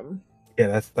ballroom.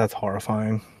 Yeah, that's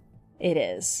horrifying. It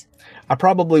is. I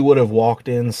probably would have walked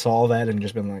in, saw that, and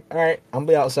just been like, all right, I'll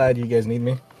be outside. You guys need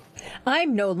me?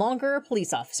 I'm no longer a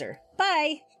police officer.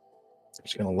 Bye.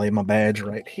 Just gonna lay my badge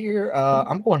right here.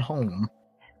 I'm going home.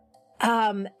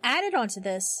 Added onto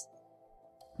this,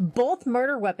 both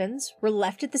murder weapons were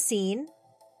left at the scene.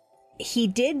 He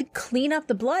did clean up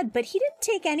the blood, but he didn't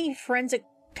take any forensic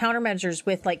countermeasures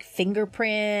with, like,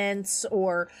 fingerprints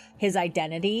or his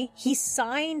identity. He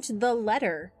signed the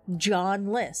letter, John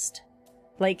List.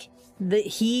 Like,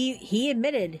 he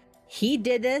admitted he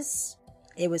did this.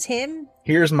 It was him.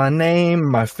 Here's my name,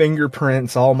 my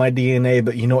fingerprints, all my DNA,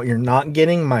 but you know what you're not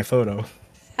getting? My photo.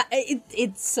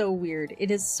 It's so weird.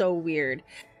 It is so weird.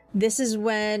 This is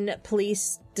when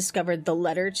police discovered the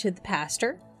letter to the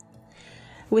pastor.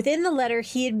 Within the letter,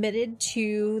 he admitted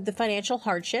to the financial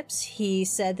hardships. He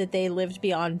said that they lived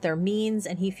beyond their means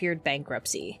and he feared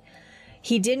bankruptcy.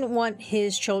 He didn't want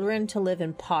his children to live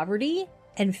in poverty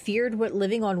and feared what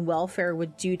living on welfare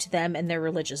would do to them and their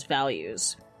religious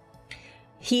values.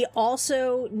 He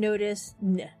also noted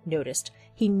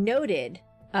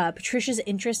Patricia's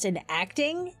interest in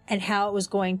acting and how it was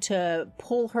going to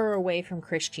pull her away from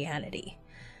Christianity.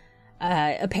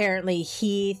 Apparently,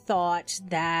 he thought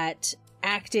that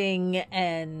acting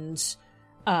and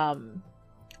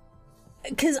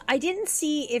because I didn't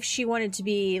see if she wanted to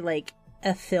be like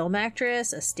a film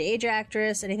actress, a stage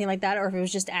actress, anything like that, or if it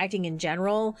was just acting in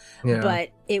general. Yeah. But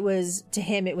it was, to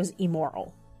him, it was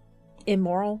immoral.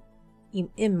 Immoral.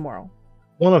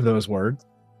 One of those words.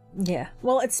 Yeah.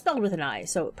 Well, it's spelled with an I,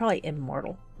 so probably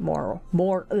immortal. More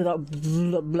blah,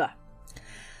 blah, blah.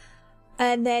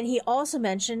 And then he also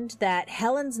mentioned that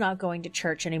Helen's not going to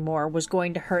church anymore was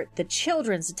going to hurt the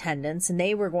children's attendance, and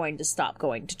they were going to stop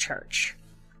going to church.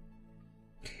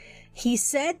 He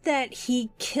said that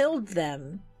he killed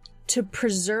them to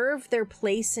preserve their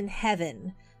place in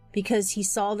heaven because he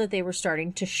saw that they were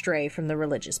starting to stray from the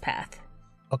religious path.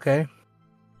 Okay.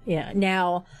 Yeah.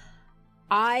 Now,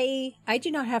 I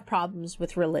do not have problems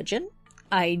with religion.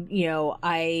 I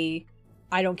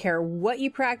don't care what you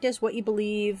practice, what you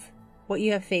believe, what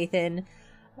you have faith in.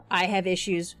 I have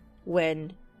issues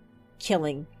when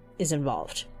killing is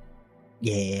involved.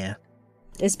 Yeah.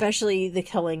 Especially the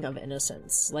killing of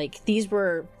innocents. Like, it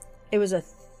was a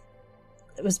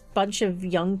bunch of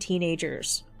young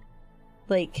teenagers.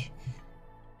 Like,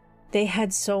 they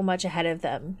had so much ahead of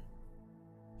them.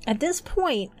 At this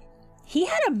point, he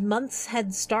had a month's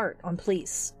head start on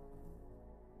police.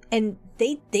 And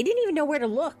they didn't even know where to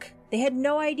look. They had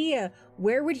no idea.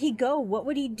 Where would he go? What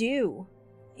would he do?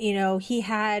 You know, he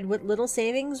had what little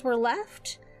savings were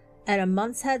left at a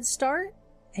month's head start,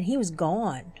 and he was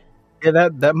gone. Yeah,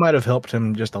 that might have helped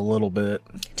him just a little bit.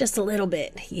 Just a little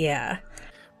bit, yeah.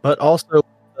 But also,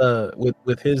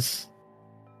 with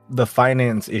the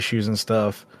finance issues and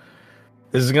stuff,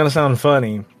 this is gonna sound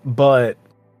funny, but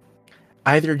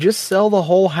either just sell the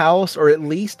whole house or at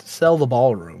least sell the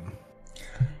ballroom.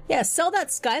 Yeah, sell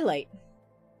that skylight.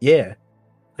 Yeah.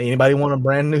 Anybody want a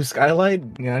brand new skylight?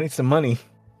 Yeah, I need some money.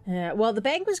 Yeah, well, the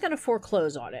bank was going to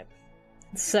foreclose on it.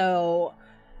 So,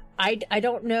 I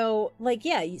don't know. Like,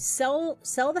 yeah, you sell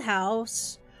the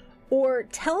house or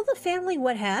tell the family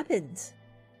what happened.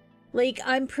 Like,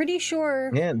 I'm pretty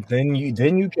sure. Yeah, then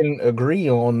you can agree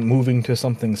on moving to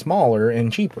something smaller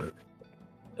and cheaper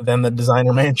than the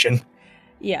designer mansion.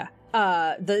 Yeah,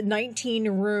 the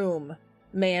 19-room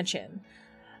mansion.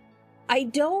 I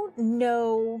don't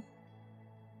know.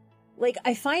 Like,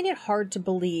 I find it hard to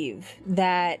believe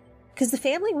that, because the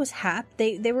family was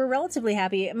happy. They were relatively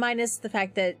happy, minus the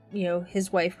fact that, you know,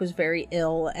 his wife was very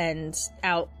ill and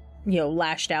out, you know,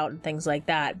 lashed out and things like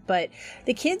that. But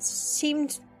the kids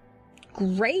seemed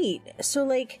great. So,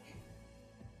 like,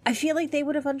 I feel like they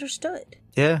would have understood.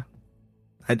 Yeah.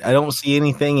 I don't see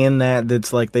anything in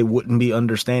that's like they wouldn't be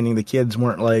understanding. The kids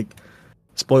weren't like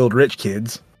spoiled rich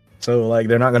kids. So, like,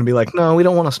 they're not going to be like, no, we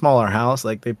don't want a smaller house.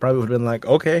 Like, they probably would have been like,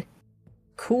 okay.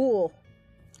 Cool.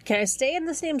 Can I stay in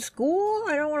the same school?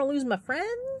 I don't want to lose my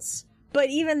friends.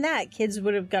 But even that, kids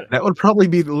would have got... That would probably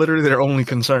be literally their only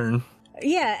concern.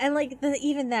 Yeah, and, like,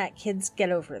 even that, kids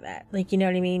get over that. Like, you know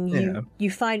what I mean?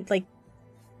 You find, like,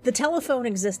 the telephone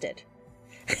existed.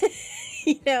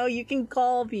 You know, you can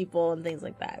call people and things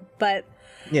like that. But,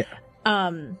 yeah,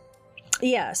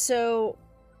 so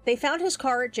they found his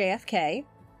car at JFK.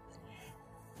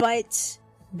 But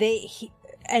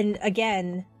and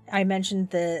again, I mentioned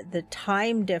the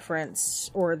time difference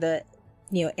or the,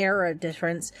 you know, era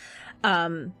difference.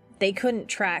 They couldn't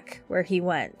track where he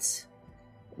went.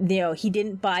 You know, he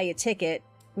didn't buy a ticket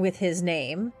with his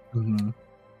name,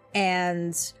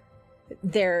 and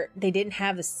they didn't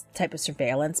have this type of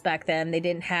surveillance back then. They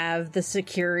didn't have the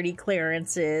security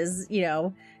clearances. You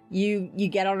know, you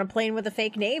get on a plane with a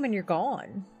fake name and you're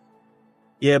gone.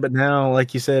 Yeah, but now,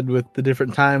 like you said, with the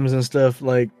different times and stuff,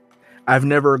 like, I've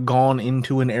never gone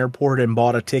into an airport and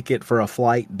bought a ticket for a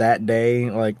flight that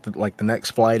day, like the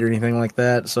next flight or anything like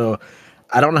that. So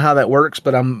I don't know how that works,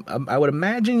 but I would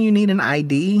imagine you need an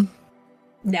ID.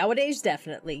 Nowadays,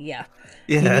 definitely, yeah.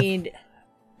 Yeah. You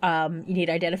need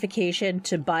identification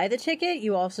to buy the ticket.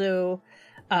 You also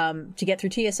to get through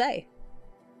TSA.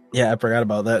 Yeah, I forgot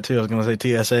about that too. I was going to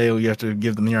say TSA, you have to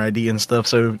give them your ID and stuff,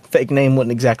 so fake name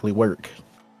wouldn't exactly work.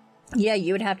 Yeah,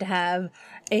 you would have to have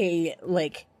a,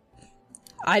 like,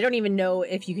 I don't even know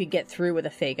if you could get through with a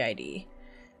fake ID.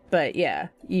 But yeah,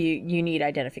 you need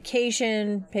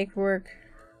identification, paperwork.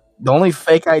 The only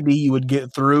fake ID you would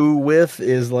get through with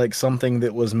is like something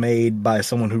that was made by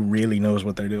someone who really knows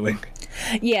what they're doing.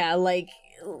 Yeah, like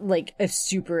a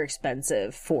super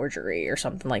expensive forgery or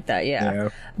something like that, yeah.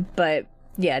 But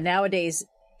yeah, nowadays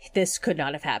this could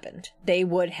not have happened. They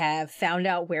would have found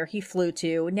out where he flew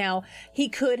to. Now, he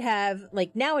could have,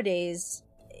 like, nowadays,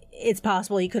 it's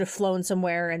possible he could have flown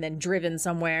somewhere and then driven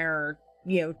somewhere or,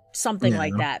 you know, something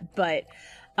like that. But,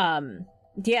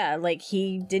 yeah, like,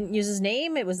 he didn't use his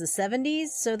name. It was the 70s,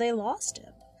 so they lost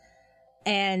him.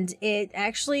 And it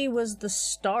actually was the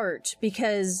start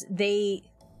because they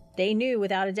knew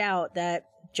without a doubt that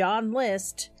John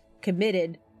List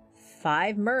committed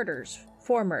 4 murders.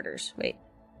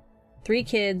 3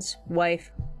 kids,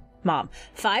 wife, mom.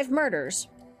 5 murders.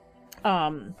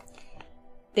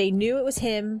 They knew it was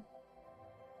him.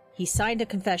 He signed a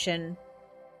confession.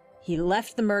 He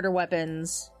left the murder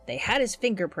weapons. They had his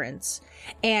fingerprints.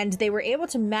 And they were able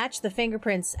to match the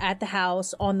fingerprints at the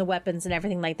house on the weapons and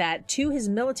everything like that to his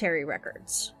military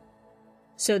records.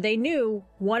 So they knew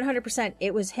 100%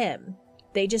 it was him.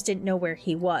 They just didn't know where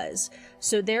he was.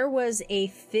 So there was a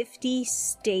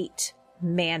 50-state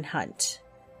manhunt.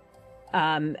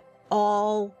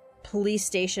 All police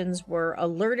stations were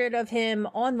alerted of him,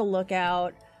 on the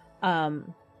lookout,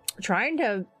 trying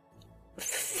to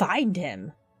find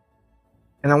him.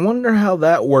 And I wonder how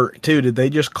that worked too. Did they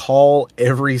just call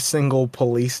every single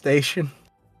police station?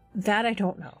 That I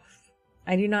don't know.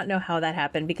 I do not know how that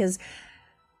happened, because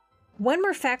when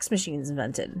were fax machines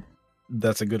invented?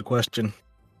 That's a good question.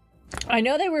 I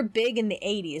know they were big in the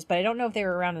 80s, but I don't know if they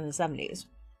were around in the 70s.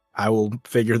 I will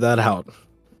figure that out.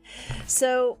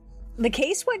 So the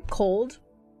case went cold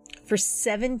for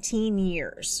 17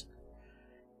 years.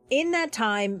 In that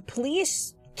time,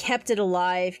 police kept it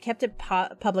alive, kept it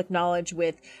public knowledge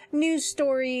with news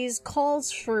stories,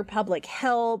 calls for public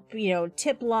help,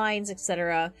 tip lines,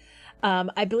 etc.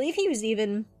 I believe he was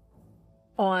even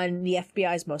on the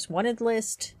FBI's most wanted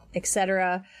list,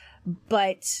 etc.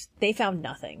 But they found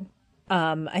nothing.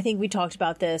 I think we talked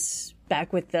about this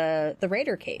back with the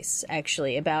Raider case,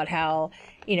 actually, about how,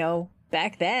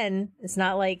 back then, it's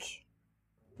not like,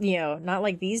 not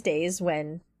like these days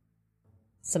when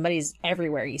somebody's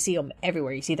everywhere. You see them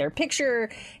everywhere. You see their picture,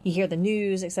 you hear the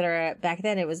news, etc. Back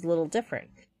then, it was a little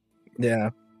different. Yeah.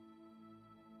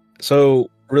 So,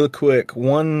 real quick,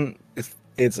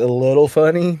 it's a little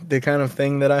funny, the kind of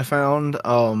thing that I found.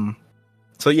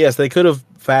 So, yes, they could have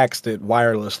faxed it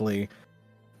wirelessly.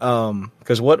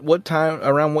 Because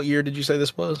around what year did you say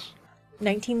this was?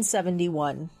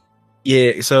 1971.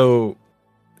 Yeah, so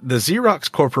the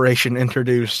Xerox Corporation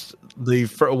introduced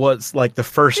what's like the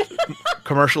first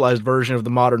commercialized version of the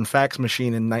modern fax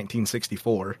machine in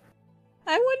 1964.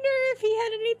 I wonder if he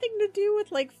had anything to do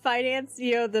with like finance,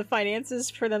 the finances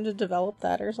for them to develop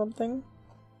that or something.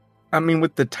 I mean,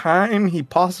 with the time, he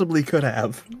possibly could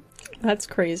have. That's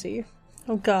crazy.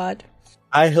 Oh, God.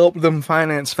 I helped them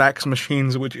finance fax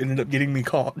machines, which ended up getting me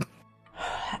caught.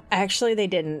 Actually, they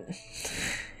didn't.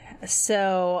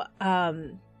 So,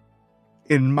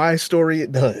 in my story,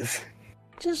 it does.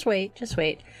 Just wait.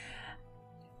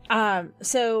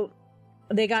 So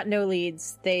they got no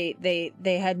leads. They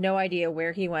had no idea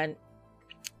where he went.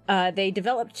 They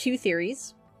developed two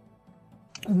theories.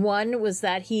 One was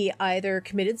that he either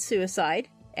committed suicide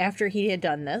after he had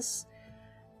done this,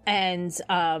 and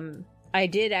I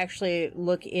did actually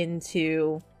look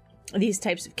into these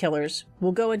types of killers.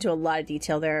 We'll go into a lot of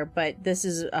detail there, but this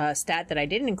is a stat that I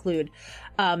didn't include.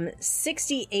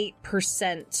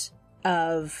 68%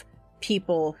 of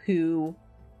people who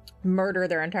murder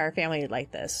their entire family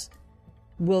like this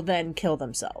will then kill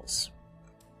themselves.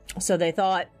 So they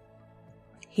thought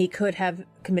he could have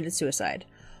committed suicide,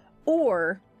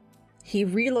 or he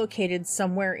relocated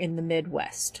somewhere in the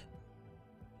Midwest.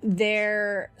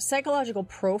 Their psychological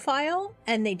profile,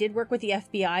 and they did work with the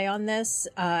FBI on this,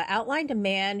 outlined a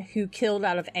man who killed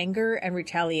out of anger and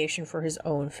retaliation for his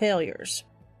own failures.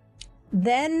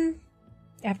 Then,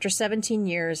 after 17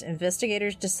 years,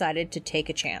 investigators decided to take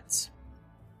a chance.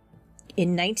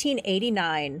 In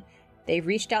 1989, they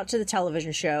reached out to the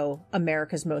television show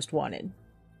America's Most Wanted.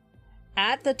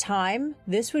 At the time,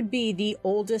 this would be the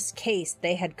oldest case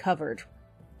they had covered,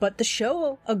 but the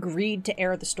show agreed to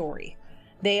air the story.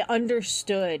 They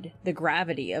understood the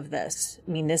gravity of this.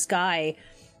 I mean, this guy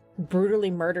brutally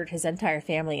murdered his entire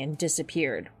family and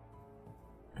disappeared.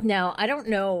 Now, I don't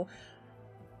know,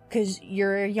 because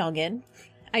you're a youngin'.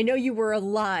 I know you were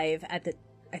alive I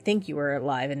think you were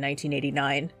alive in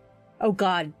 1989. Oh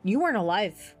God, you weren't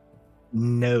alive.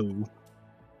 No.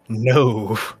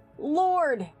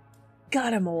 Lord!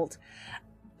 God, I'm old.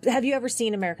 Have you ever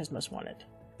seen America's Most Wanted?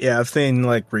 Yeah, I've seen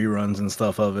like reruns and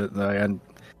stuff of it.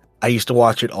 I used to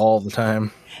watch it all the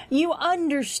time. You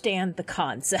understand the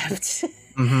concept.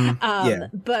 Mm-hmm. Yeah.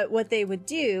 But what they would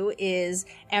do is,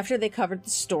 after they covered the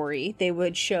story, they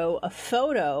would show a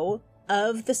photo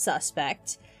of the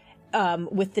suspect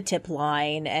with the tip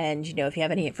line and, if you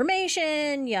have any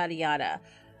information, yada, yada.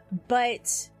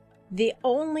 But the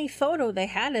only photo they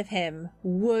had of him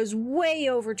was way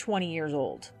over 20 years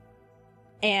old.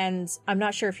 And I'm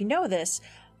not sure if you know this,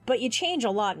 but you change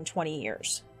a lot in 20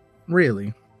 years.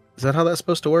 Really? Is that how that's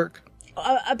supposed to work?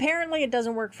 Apparently it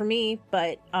doesn't work for me,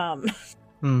 but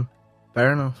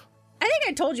Fair enough. I think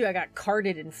I told you I got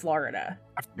carded in Florida.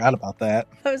 I forgot about that.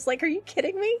 I was like, are you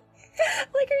kidding me?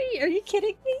 Are you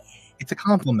kidding me? It's a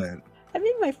compliment. I'm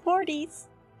in my 40s.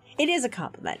 It is a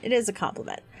compliment.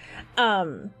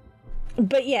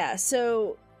 But yeah,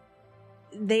 so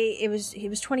he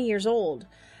was 20 years old,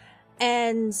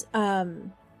 and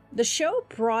the show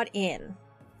brought in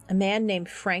a man named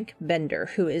Frank Bender,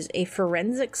 who is a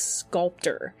forensic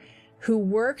sculptor who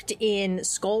worked in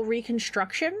skull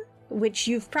reconstruction, which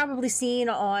you've probably seen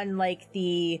on like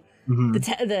the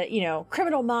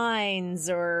Criminal Minds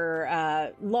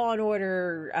or Law and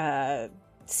Order,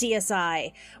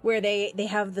 CSI, where they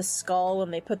have the skull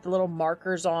and they put the little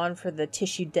markers on for the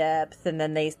tissue depth, and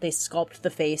then they sculpt the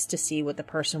face to see what the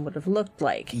person would have looked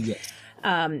like. Yes.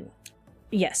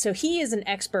 So he is an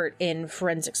expert in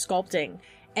forensic sculpting,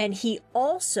 and he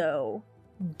also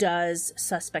does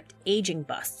suspect aging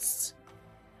busts.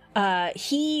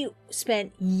 He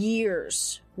spent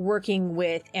years working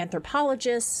with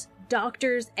anthropologists,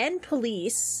 doctors, and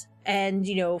police, and,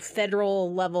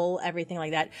 federal level, everything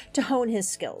like that, to hone his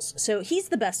skills. So he's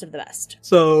the best of the best.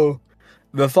 So,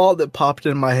 the thought that popped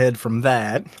in my head from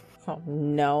that... Oh,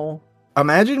 no.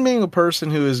 Imagine being a person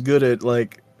who is good at,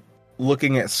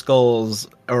 looking at skulls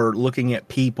or looking at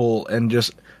people and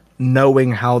just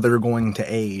knowing how they're going to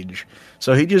age.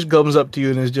 So he just comes up to you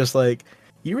and is just like,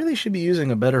 you really should be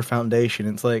using a better foundation.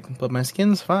 It's like, but my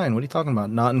skin's fine. What are you talking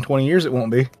about? Not in 20 years it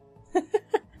won't be.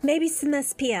 Maybe some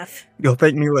SPF. You'll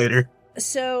thank me later.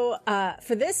 So,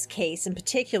 for this case in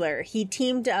particular, he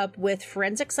teamed up with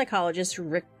forensic psychologist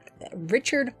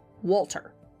Richard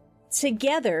Walter.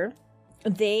 Together,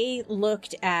 they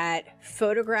looked at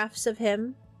photographs of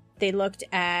him. They looked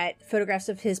at photographs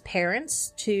of his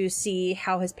parents to see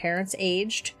how his parents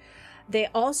aged. They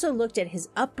also looked at his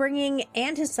upbringing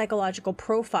and his psychological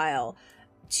profile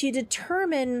to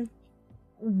determine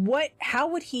how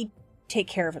would he take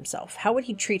care of himself? How would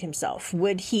he treat himself?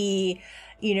 Would he,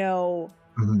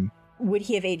 would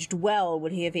he have aged well?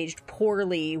 Would he have aged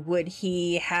poorly? Would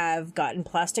he have gotten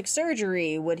plastic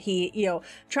surgery? Would he,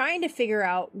 trying to figure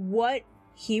out what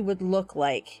he would look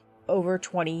like over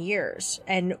 20 years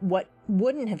and what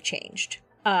wouldn't have changed.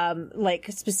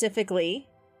 Specifically,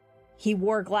 he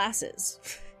wore glasses.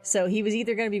 So he was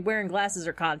either going to be wearing glasses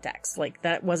or contacts.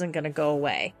 That wasn't going to go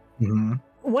away. Mm-hmm.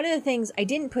 One of the things I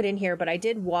didn't put in here, but I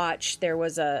did watch, there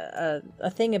was a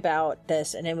thing about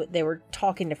this, and they were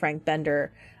talking to Frank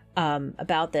Bender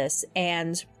about this.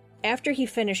 And after he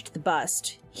finished the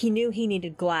bust, he knew he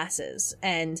needed glasses.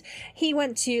 And he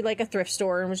went to a thrift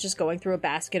store and was just going through a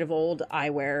basket of old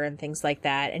eyewear and things like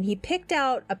that. And he picked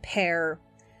out a pair.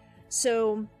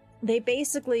 So they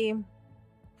basically...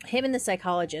 him and the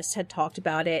psychologist had talked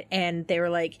about it, and they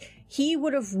were like, he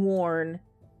would have worn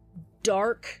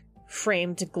dark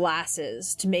framed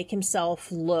glasses to make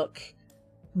himself look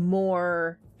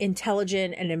more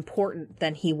intelligent and important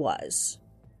than he was.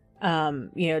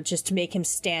 Just to make him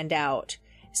stand out.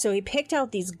 So he picked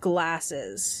out these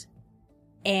glasses,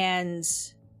 and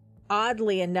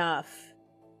oddly enough,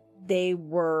 they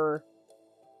were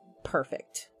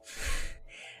perfect.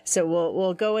 So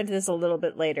we'll go into this a little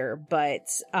bit later, but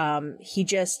he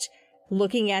just,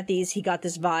 looking at these, he got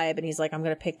this vibe, and he's like, I'm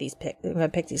gonna pick these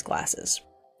glasses.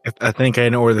 I think I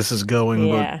know where this is going,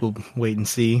 Yeah. but we'll wait and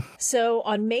see. So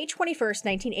on May 21st,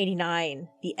 1989,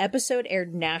 the episode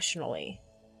aired nationally.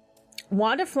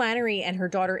 Wanda Flannery and her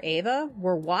daughter Ava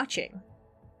were watching,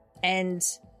 and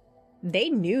they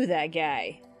knew that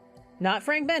guy. Not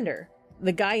Frank Bender,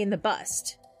 the guy in the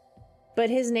bust. But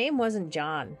his name wasn't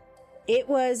John. It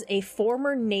was a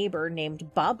former neighbor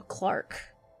named Bob Clark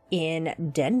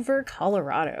in Denver,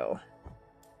 Colorado.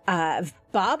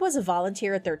 Bob was a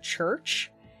volunteer at their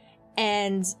church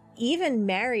and even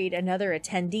married another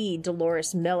attendee,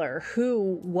 Dolores Miller,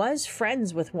 who was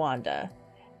friends with Wanda.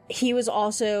 He was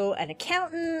also an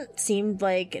accountant, seemed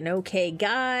like an okay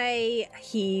guy.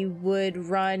 He would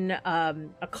run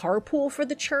a carpool for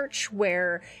the church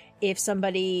where if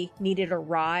somebody needed a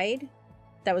ride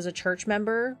that was a church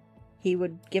member, he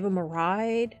would give him a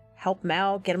ride, help him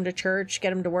out, get him to church,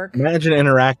 get him to work. Imagine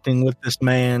interacting with this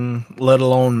man, let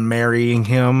alone marrying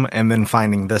him, and then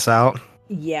finding this out.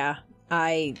 Yeah.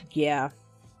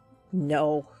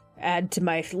 No. Add to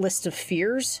my list of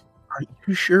fears. Are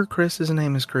you sure Chris's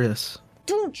name is Chris?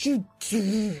 Don't you...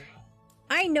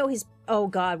 I know his... Oh,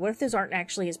 God, what if those aren't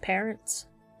actually his parents?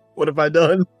 What have I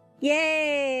done?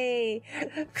 Yay!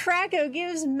 Krakow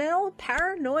gives Mel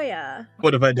paranoia.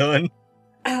 What have I done?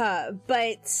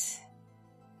 But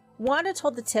Wanda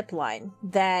told the tip line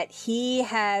that him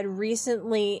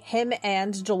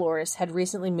and Dolores had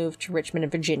recently moved to Richmond,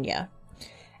 Virginia.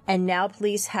 And now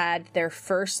police had their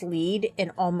first lead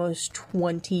in almost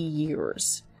 20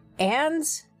 years. And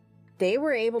they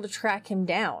were able to track him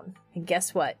down. And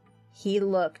guess what? He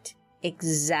looked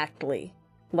exactly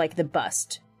like the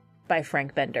bust by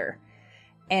Frank Bender.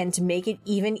 And to make it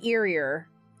even eerier,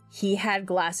 he had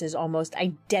glasses almost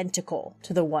identical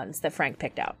to the ones that Frank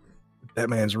picked out. That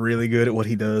man's really good at what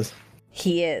he does.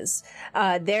 He is.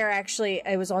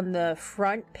 It was on the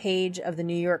front page of the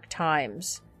New York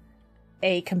Times,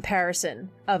 a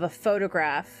comparison of a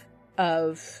photograph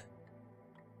of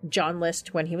John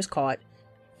List when he was caught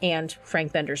and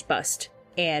Frank Bender's bust.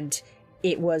 And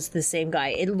it was the same guy.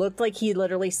 It looked like he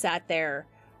literally sat there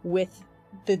with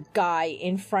the guy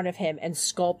in front of him and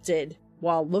sculpted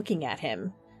while looking at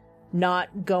him, not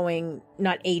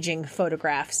aging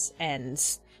photographs and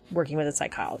working with a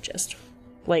psychologist.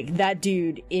 Like, that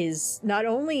dude is, not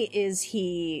only is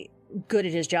he good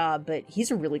at his job, but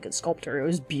he's a really good sculptor. It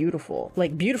was beautiful,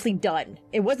 like beautifully done.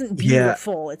 It wasn't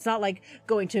beautiful. Yeah. It's not like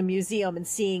going to a museum and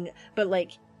seeing, but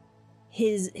like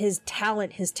his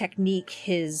talent, his technique,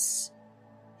 his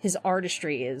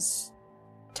artistry is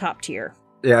top tier.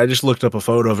 Yeah, I just looked up a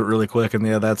photo of it really quick, and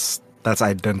yeah, that's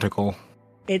identical.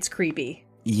 It's creepy.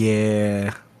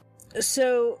 Yeah.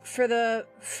 So, for the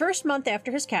first month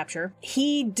after his capture,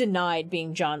 he denied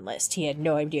being John List. He had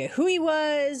no idea who he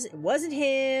was. It wasn't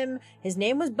him. His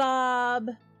name was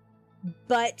Bob.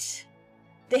 But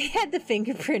they had the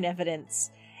fingerprint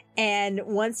evidence. And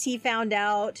once he found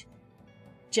out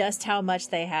just how much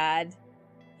they had,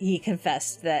 he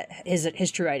confessed that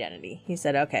his true identity. He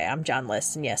said, okay, I'm John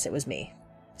List, and yes, it was me.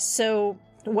 So,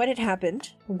 what had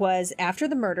happened was, after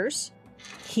the murders,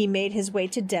 he made his way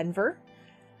to Denver.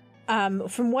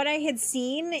 From what I had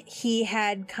seen, he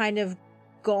had kind of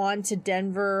gone to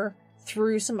Denver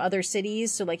through some other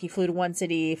cities. So, like, he flew to one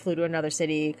city, flew to another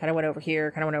city, kind of went over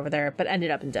here, kind of went over there, but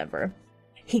ended up in Denver.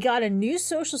 He got a new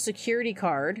social security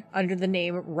card under the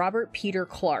name Robert Peter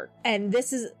Clark. And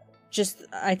this is just,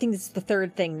 I think it's the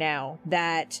third thing now,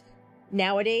 that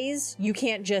nowadays you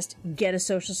can't just get a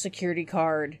social security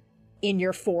card in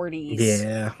your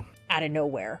 40s out of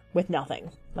nowhere with nothing.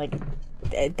 Like,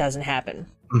 it doesn't happen.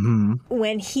 Mm-hmm.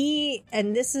 When he,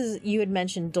 and this is, you had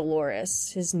mentioned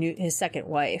Dolores, his second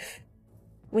wife.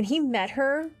 When he met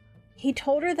her, he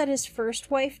told her that his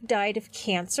first wife died of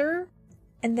cancer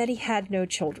and that he had no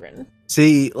children.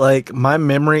 See, like, my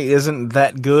memory isn't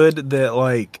that good that,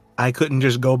 like, I couldn't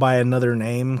just go by another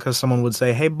name because someone would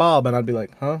say, hey, Bob, and I'd be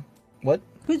like, huh? What?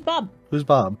 Who's Bob? Who's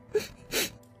Bob?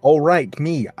 Oh, right,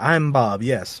 me. I'm Bob.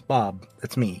 Yes, Bob.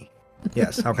 It's me.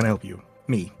 Yes, how can I help you?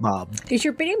 Me, Bob. Is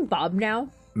your name Bob now?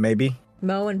 Maybe.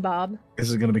 Mo and Bob? This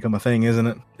is going to become a thing, isn't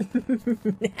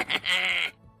it?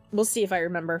 We'll see if I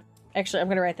remember. Actually, I'm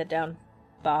going to write that down.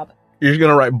 Bob. You're just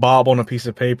going to write Bob on a piece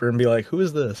of paper and be like, who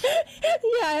is this?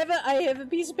 Yeah, I have a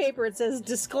piece of paper. It says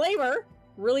disclaimer,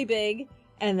 really big,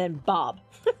 and then Bob.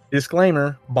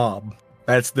 Disclaimer, Bob.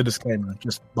 That's the disclaimer.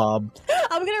 Just Bob.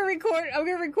 I'm going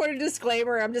to record a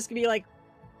disclaimer. I'm just going to be like,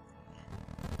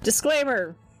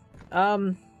 disclaimer.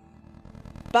 Bob.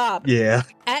 Yeah.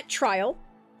 At trial,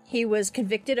 he was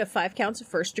convicted of 5 counts of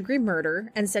first-degree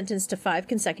murder and sentenced to 5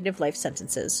 consecutive life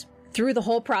sentences. Through the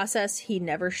whole process, he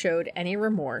never showed any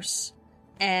remorse.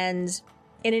 And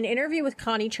in an interview with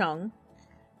Connie Chung,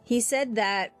 he said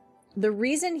that the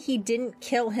reason he didn't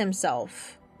kill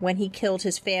himself when he killed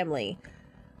his family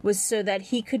was so that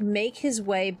he could make his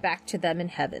way back to them in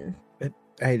heaven.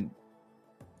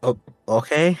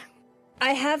 Okay.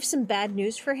 I have some bad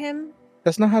news for him.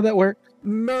 That's not how that works.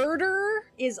 Murder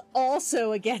is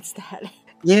also against that.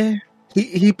 Yeah.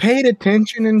 He paid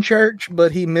attention in church,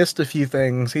 but he missed a few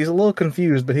things. He's a little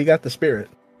confused, but he got the spirit.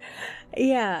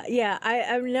 Yeah.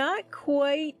 I'm not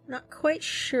quite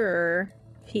sure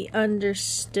he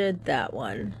understood that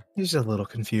one. He's a little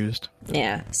confused.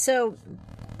 Yeah. So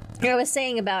I was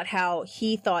saying about how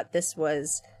he thought this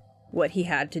was what he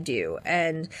had to do,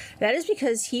 and that is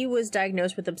because he was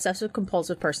diagnosed with obsessive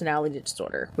compulsive personality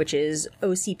disorder, which is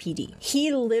OCPD.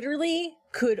 He literally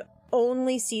could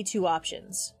only see 2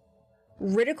 options: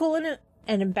 ridicule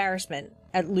and embarrassment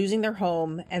at losing their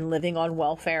home and living on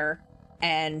welfare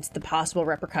and the possible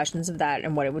repercussions of that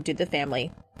and what it would do to the family,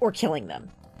 or killing them.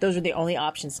 Those are the only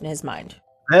options in his mind.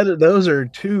 Those are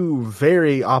 2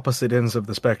 very opposite ends of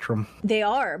the spectrum. They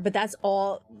are, but that's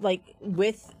all, like,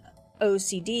 with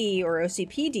OCD or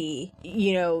OCPD,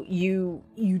 you know, you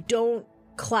don't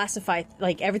classify,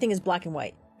 like, everything is black and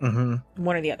white. Mm-hmm.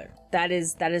 One or the other. That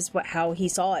is how he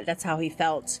saw it. That's how he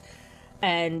felt.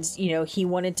 And, you know, he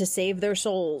wanted to save their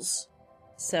souls.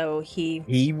 So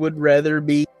he would rather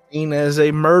be seen as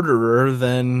a murderer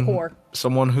than poor.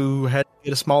 Someone who had to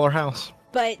get a smaller house.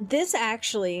 But this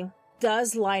actually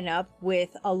does line up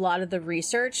with a lot of the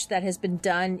research that has been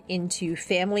done into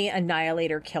family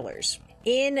annihilator killers.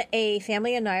 In a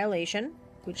family annihilation,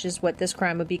 which is what this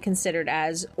crime would be considered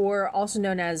as, or also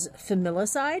known as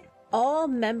familicide, all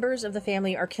members of the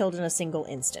family are killed in a single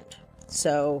instant.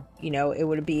 So, you know, it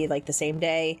would be like the same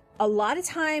day. A lot of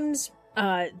times,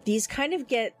 these kind of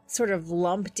get sort of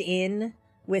lumped in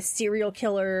with serial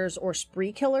killers or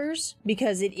spree killers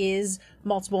because it is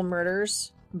multiple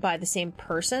murders by the same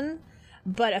person.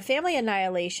 But a family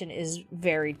annihilation is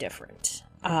very different.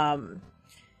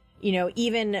 You know,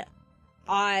 even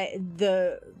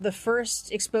the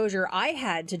first exposure I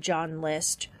had to John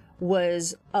List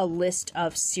was a list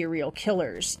of serial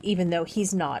killers, even though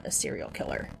he's not a serial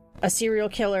killer. A serial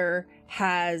killer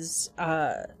has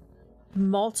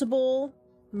multiple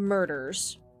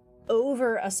murders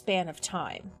over a span of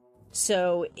time.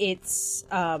 So it's,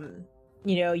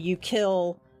 you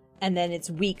kill, and then it's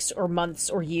weeks or months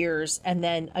or years, and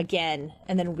then again,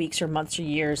 and then weeks or months or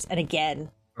years, and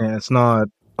again. And it's not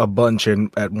a bunch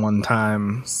at one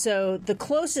time. So the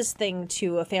closest thing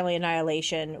to a family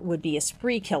annihilation would be a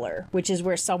spree killer, which is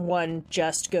where someone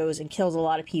just goes and kills a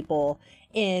lot of people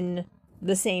in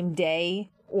the same day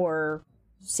or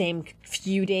same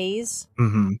few days.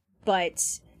 Mm-hmm.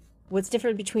 But what's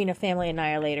different between a family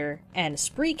annihilator and a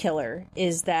spree killer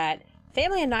is that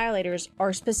family annihilators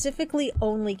are specifically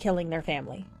only killing their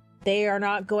family. They are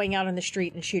not going out on the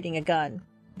street and shooting a gun.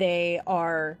 They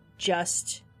are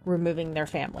just removing their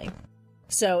family.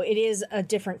 So it is a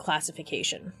different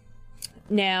classification.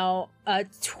 Now, a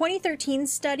 2013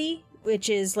 study, which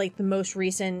is like the most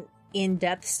recent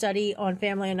in-depth study on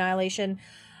family annihilation,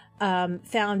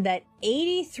 found that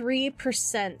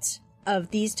 83% of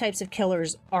these types of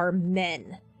killers are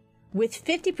men, with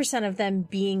 50% of them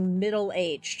being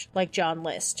middle-aged, like John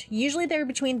List. Usually they're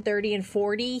between 30 and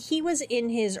 40. He was in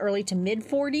his early to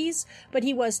mid-40s, but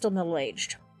he was still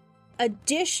middle-aged.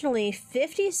 Additionally,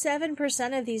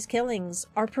 57% of these killings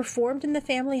are performed in the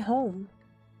family home,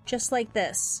 just like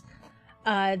this.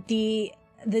 The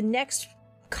next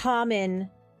common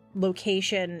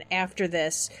location after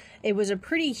this, it was a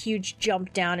pretty huge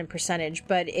jump down in percentage,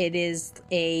 but it is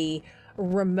a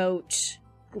remote,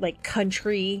 like,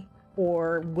 country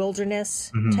or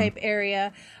wilderness type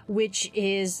area, which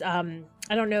is, I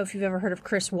don't know if you've ever heard of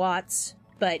Chris Watts,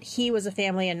 but he was a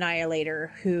family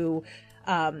annihilator who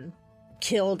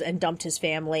killed and dumped his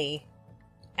family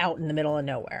out in the middle of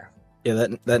nowhere. Yeah,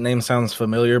 that name sounds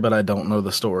familiar, but I don't know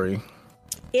the story.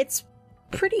 It's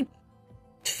pretty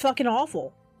fucking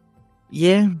awful.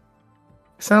 Yeah,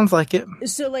 sounds like it.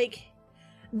 So, like,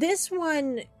 this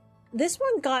one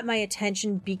got my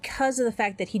attention because of the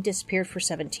fact that he disappeared for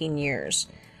 17 years.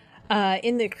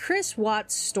 In the Chris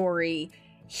Watts story,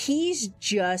 he's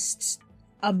just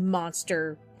a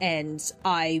monster, and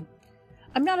I'm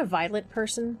not a violent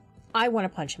person. I want to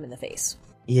punch him in the face.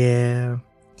 Yeah.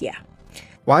 Yeah.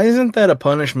 Why isn't that a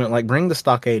punishment? Like, bring the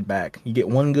stockade back. You get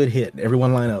one good hit.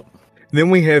 Everyone line up. Then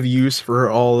we have use for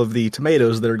all of the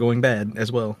tomatoes that are going bad as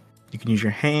well. You can use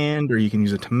your hand, or you can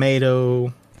use a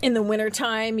tomato. In the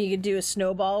wintertime, you could do a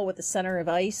snowball with a center of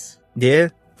ice. Yeah,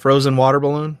 frozen water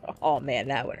balloon. Oh man,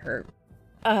 that would hurt.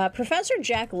 Professor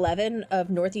Jack Levin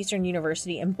of Northeastern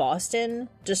University in Boston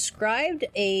described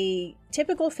a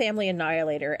typical family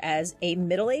annihilator as a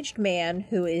middle-aged man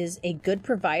who is a good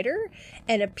provider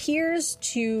and appears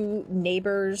to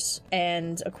neighbors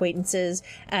and acquaintances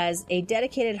as a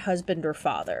dedicated husband or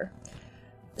father.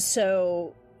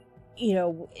 So,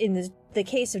 in the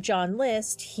case of John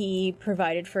List, he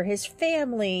provided for his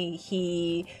family.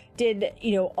 He did,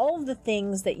 all of the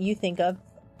things that you think of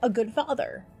a good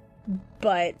father.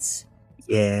 But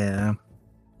yeah.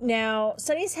 Now,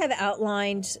 studies have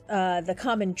outlined the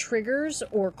common triggers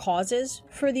or causes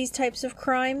for these types of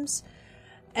crimes,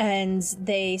 and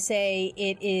they say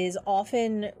it is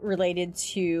often related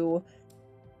to.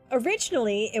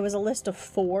 Originally, it was a list of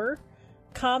 4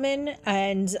 common,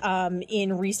 and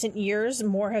in recent years,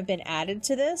 more have been added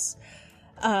to this.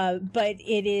 But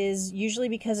it is usually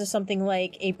because of something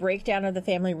like a breakdown of the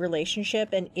family relationship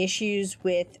and issues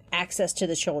with access to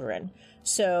the children.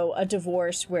 So a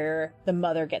divorce where the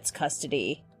mother gets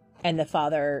custody and the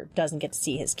father doesn't get to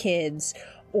see his kids,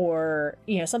 or,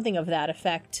 something of that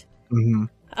effect.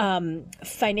 Mm-hmm.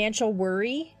 Financial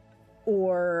worry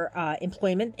or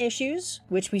employment issues,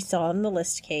 which we saw in the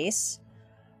List case.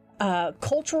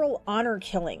 Cultural honor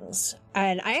killings.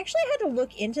 And I actually had to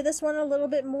look into this one a little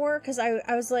bit more because I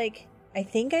was like, I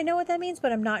think I know what that means,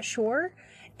 but I'm not sure.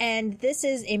 And this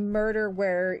is a murder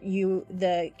where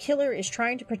the killer is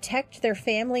trying to protect their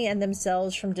family and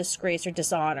themselves from disgrace or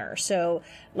dishonor. So,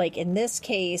 like in this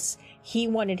case, he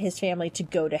wanted his family to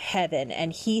go to heaven,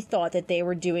 and he thought that they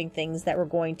were doing things that were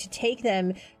going to take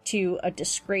them to a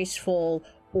disgraceful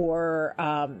or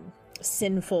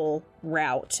sinful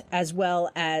route, as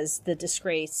well as the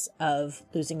disgrace of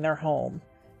losing their home.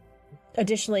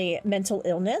 Additionally, mental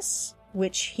illness,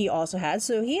 which he also had.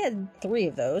 So he had 3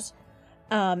 of those.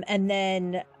 And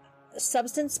then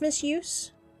substance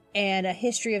misuse and a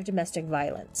history of domestic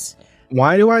violence.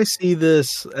 Why do I see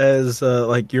this as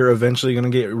like you're eventually going to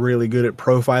get really good at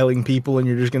profiling people, and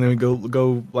you're just going to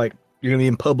go like you're going to be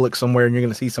in public somewhere and you're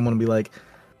going to see someone and be like,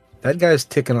 that guy's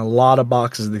ticking a lot of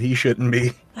boxes that he shouldn't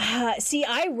be. See,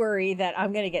 I worry that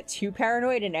I'm going to get too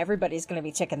paranoid and everybody's going to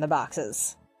be ticking the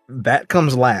boxes. That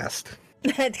comes last.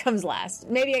 That comes last.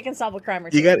 Maybe I can solve a crime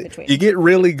or two in between. You get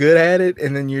really good at it,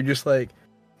 and then you're just like,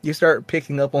 you start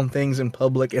picking up on things in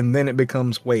public, and then it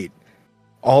becomes, wait,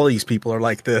 All these people are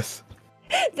like this.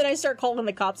 Then I start calling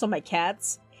the cops on my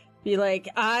cats. Be like,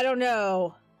 I don't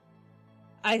know.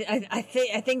 I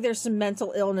think there's some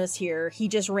mental illness here. He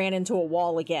just ran into a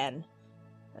wall again.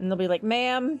 And they'll be like,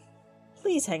 ma'am,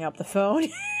 please hang up the phone.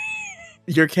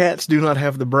 Your cats do not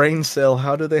have the brain cell.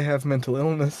 How do they have mental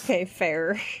illness? Okay,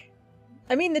 fair.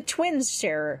 I mean, the twins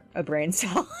share a brain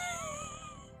cell.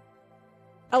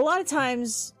 A lot of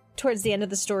times, towards the end of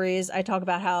the stories, I talk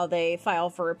about how they file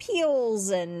for appeals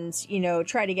and,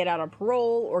 try to get out on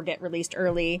parole or get released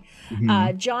early.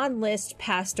 Mhm. John List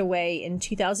passed away in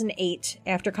 2008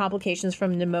 after complications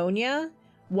from pneumonia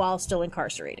while still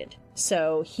incarcerated.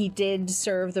 So he did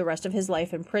serve the rest of his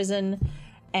life in prison,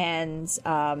 and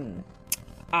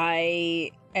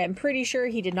I am pretty sure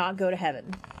he did not go to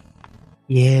heaven.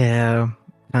 Yeah,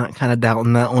 kind of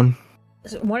doubting that one.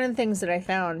 So one of the things that I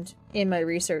found in my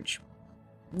research,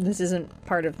 this isn't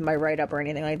part of my write-up or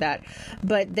anything like that,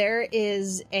 but there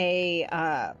is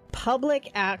a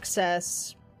public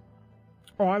access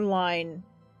online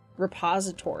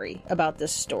repository about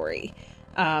this story,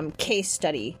 case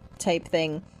study type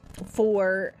thing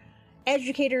for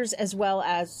educators as well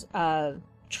as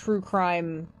true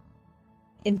crime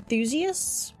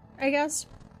enthusiasts, I guess,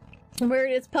 where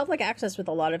it's public access with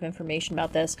a lot of information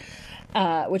about this,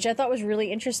 which I thought was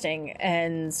really interesting.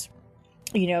 And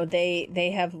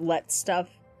they have put stuff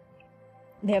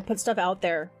out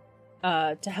there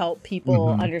to help people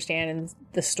understand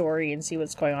the story and see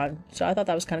what's going on. So I thought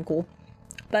that was kind of cool.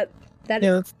 But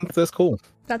that's cool.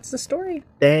 That's the story.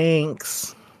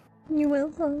 Thanks. You're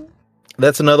welcome.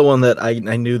 That's another one that I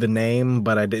knew the name,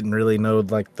 but I didn't really know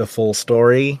like the full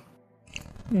story.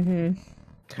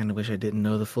 Kind of wish I didn't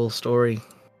know the full story.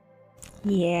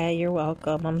 Yeah, you're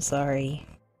welcome. I'm sorry.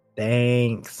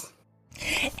 Thanks.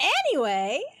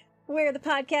 Anyway, we're the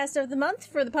podcast of the month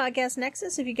for the Podcast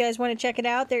Nexus. If you guys want to check it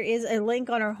out, there is a link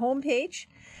on our homepage.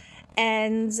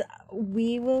 And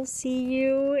we will see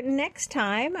you next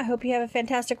time. I hope you have a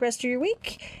fantastic rest of your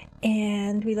week.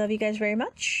 And we love you guys very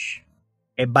much.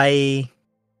 Hey, bye.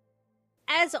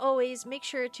 As always, make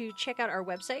sure to check out our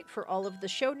website for all of the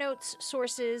show notes,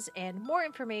 sources, and more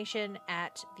information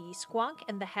at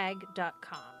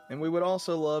thesquonkandthehag.com. And we would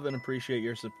also love and appreciate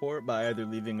your support by either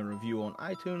leaving a review on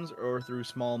iTunes or through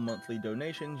small monthly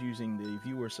donations using the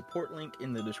viewer support link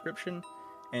in the description.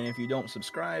 And if you don't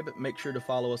subscribe, make sure to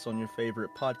follow us on your favorite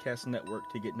podcast network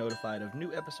to get notified of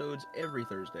new episodes every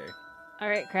Thursday. All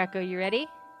right, Krako, you ready?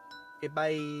 Okay,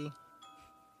 bye.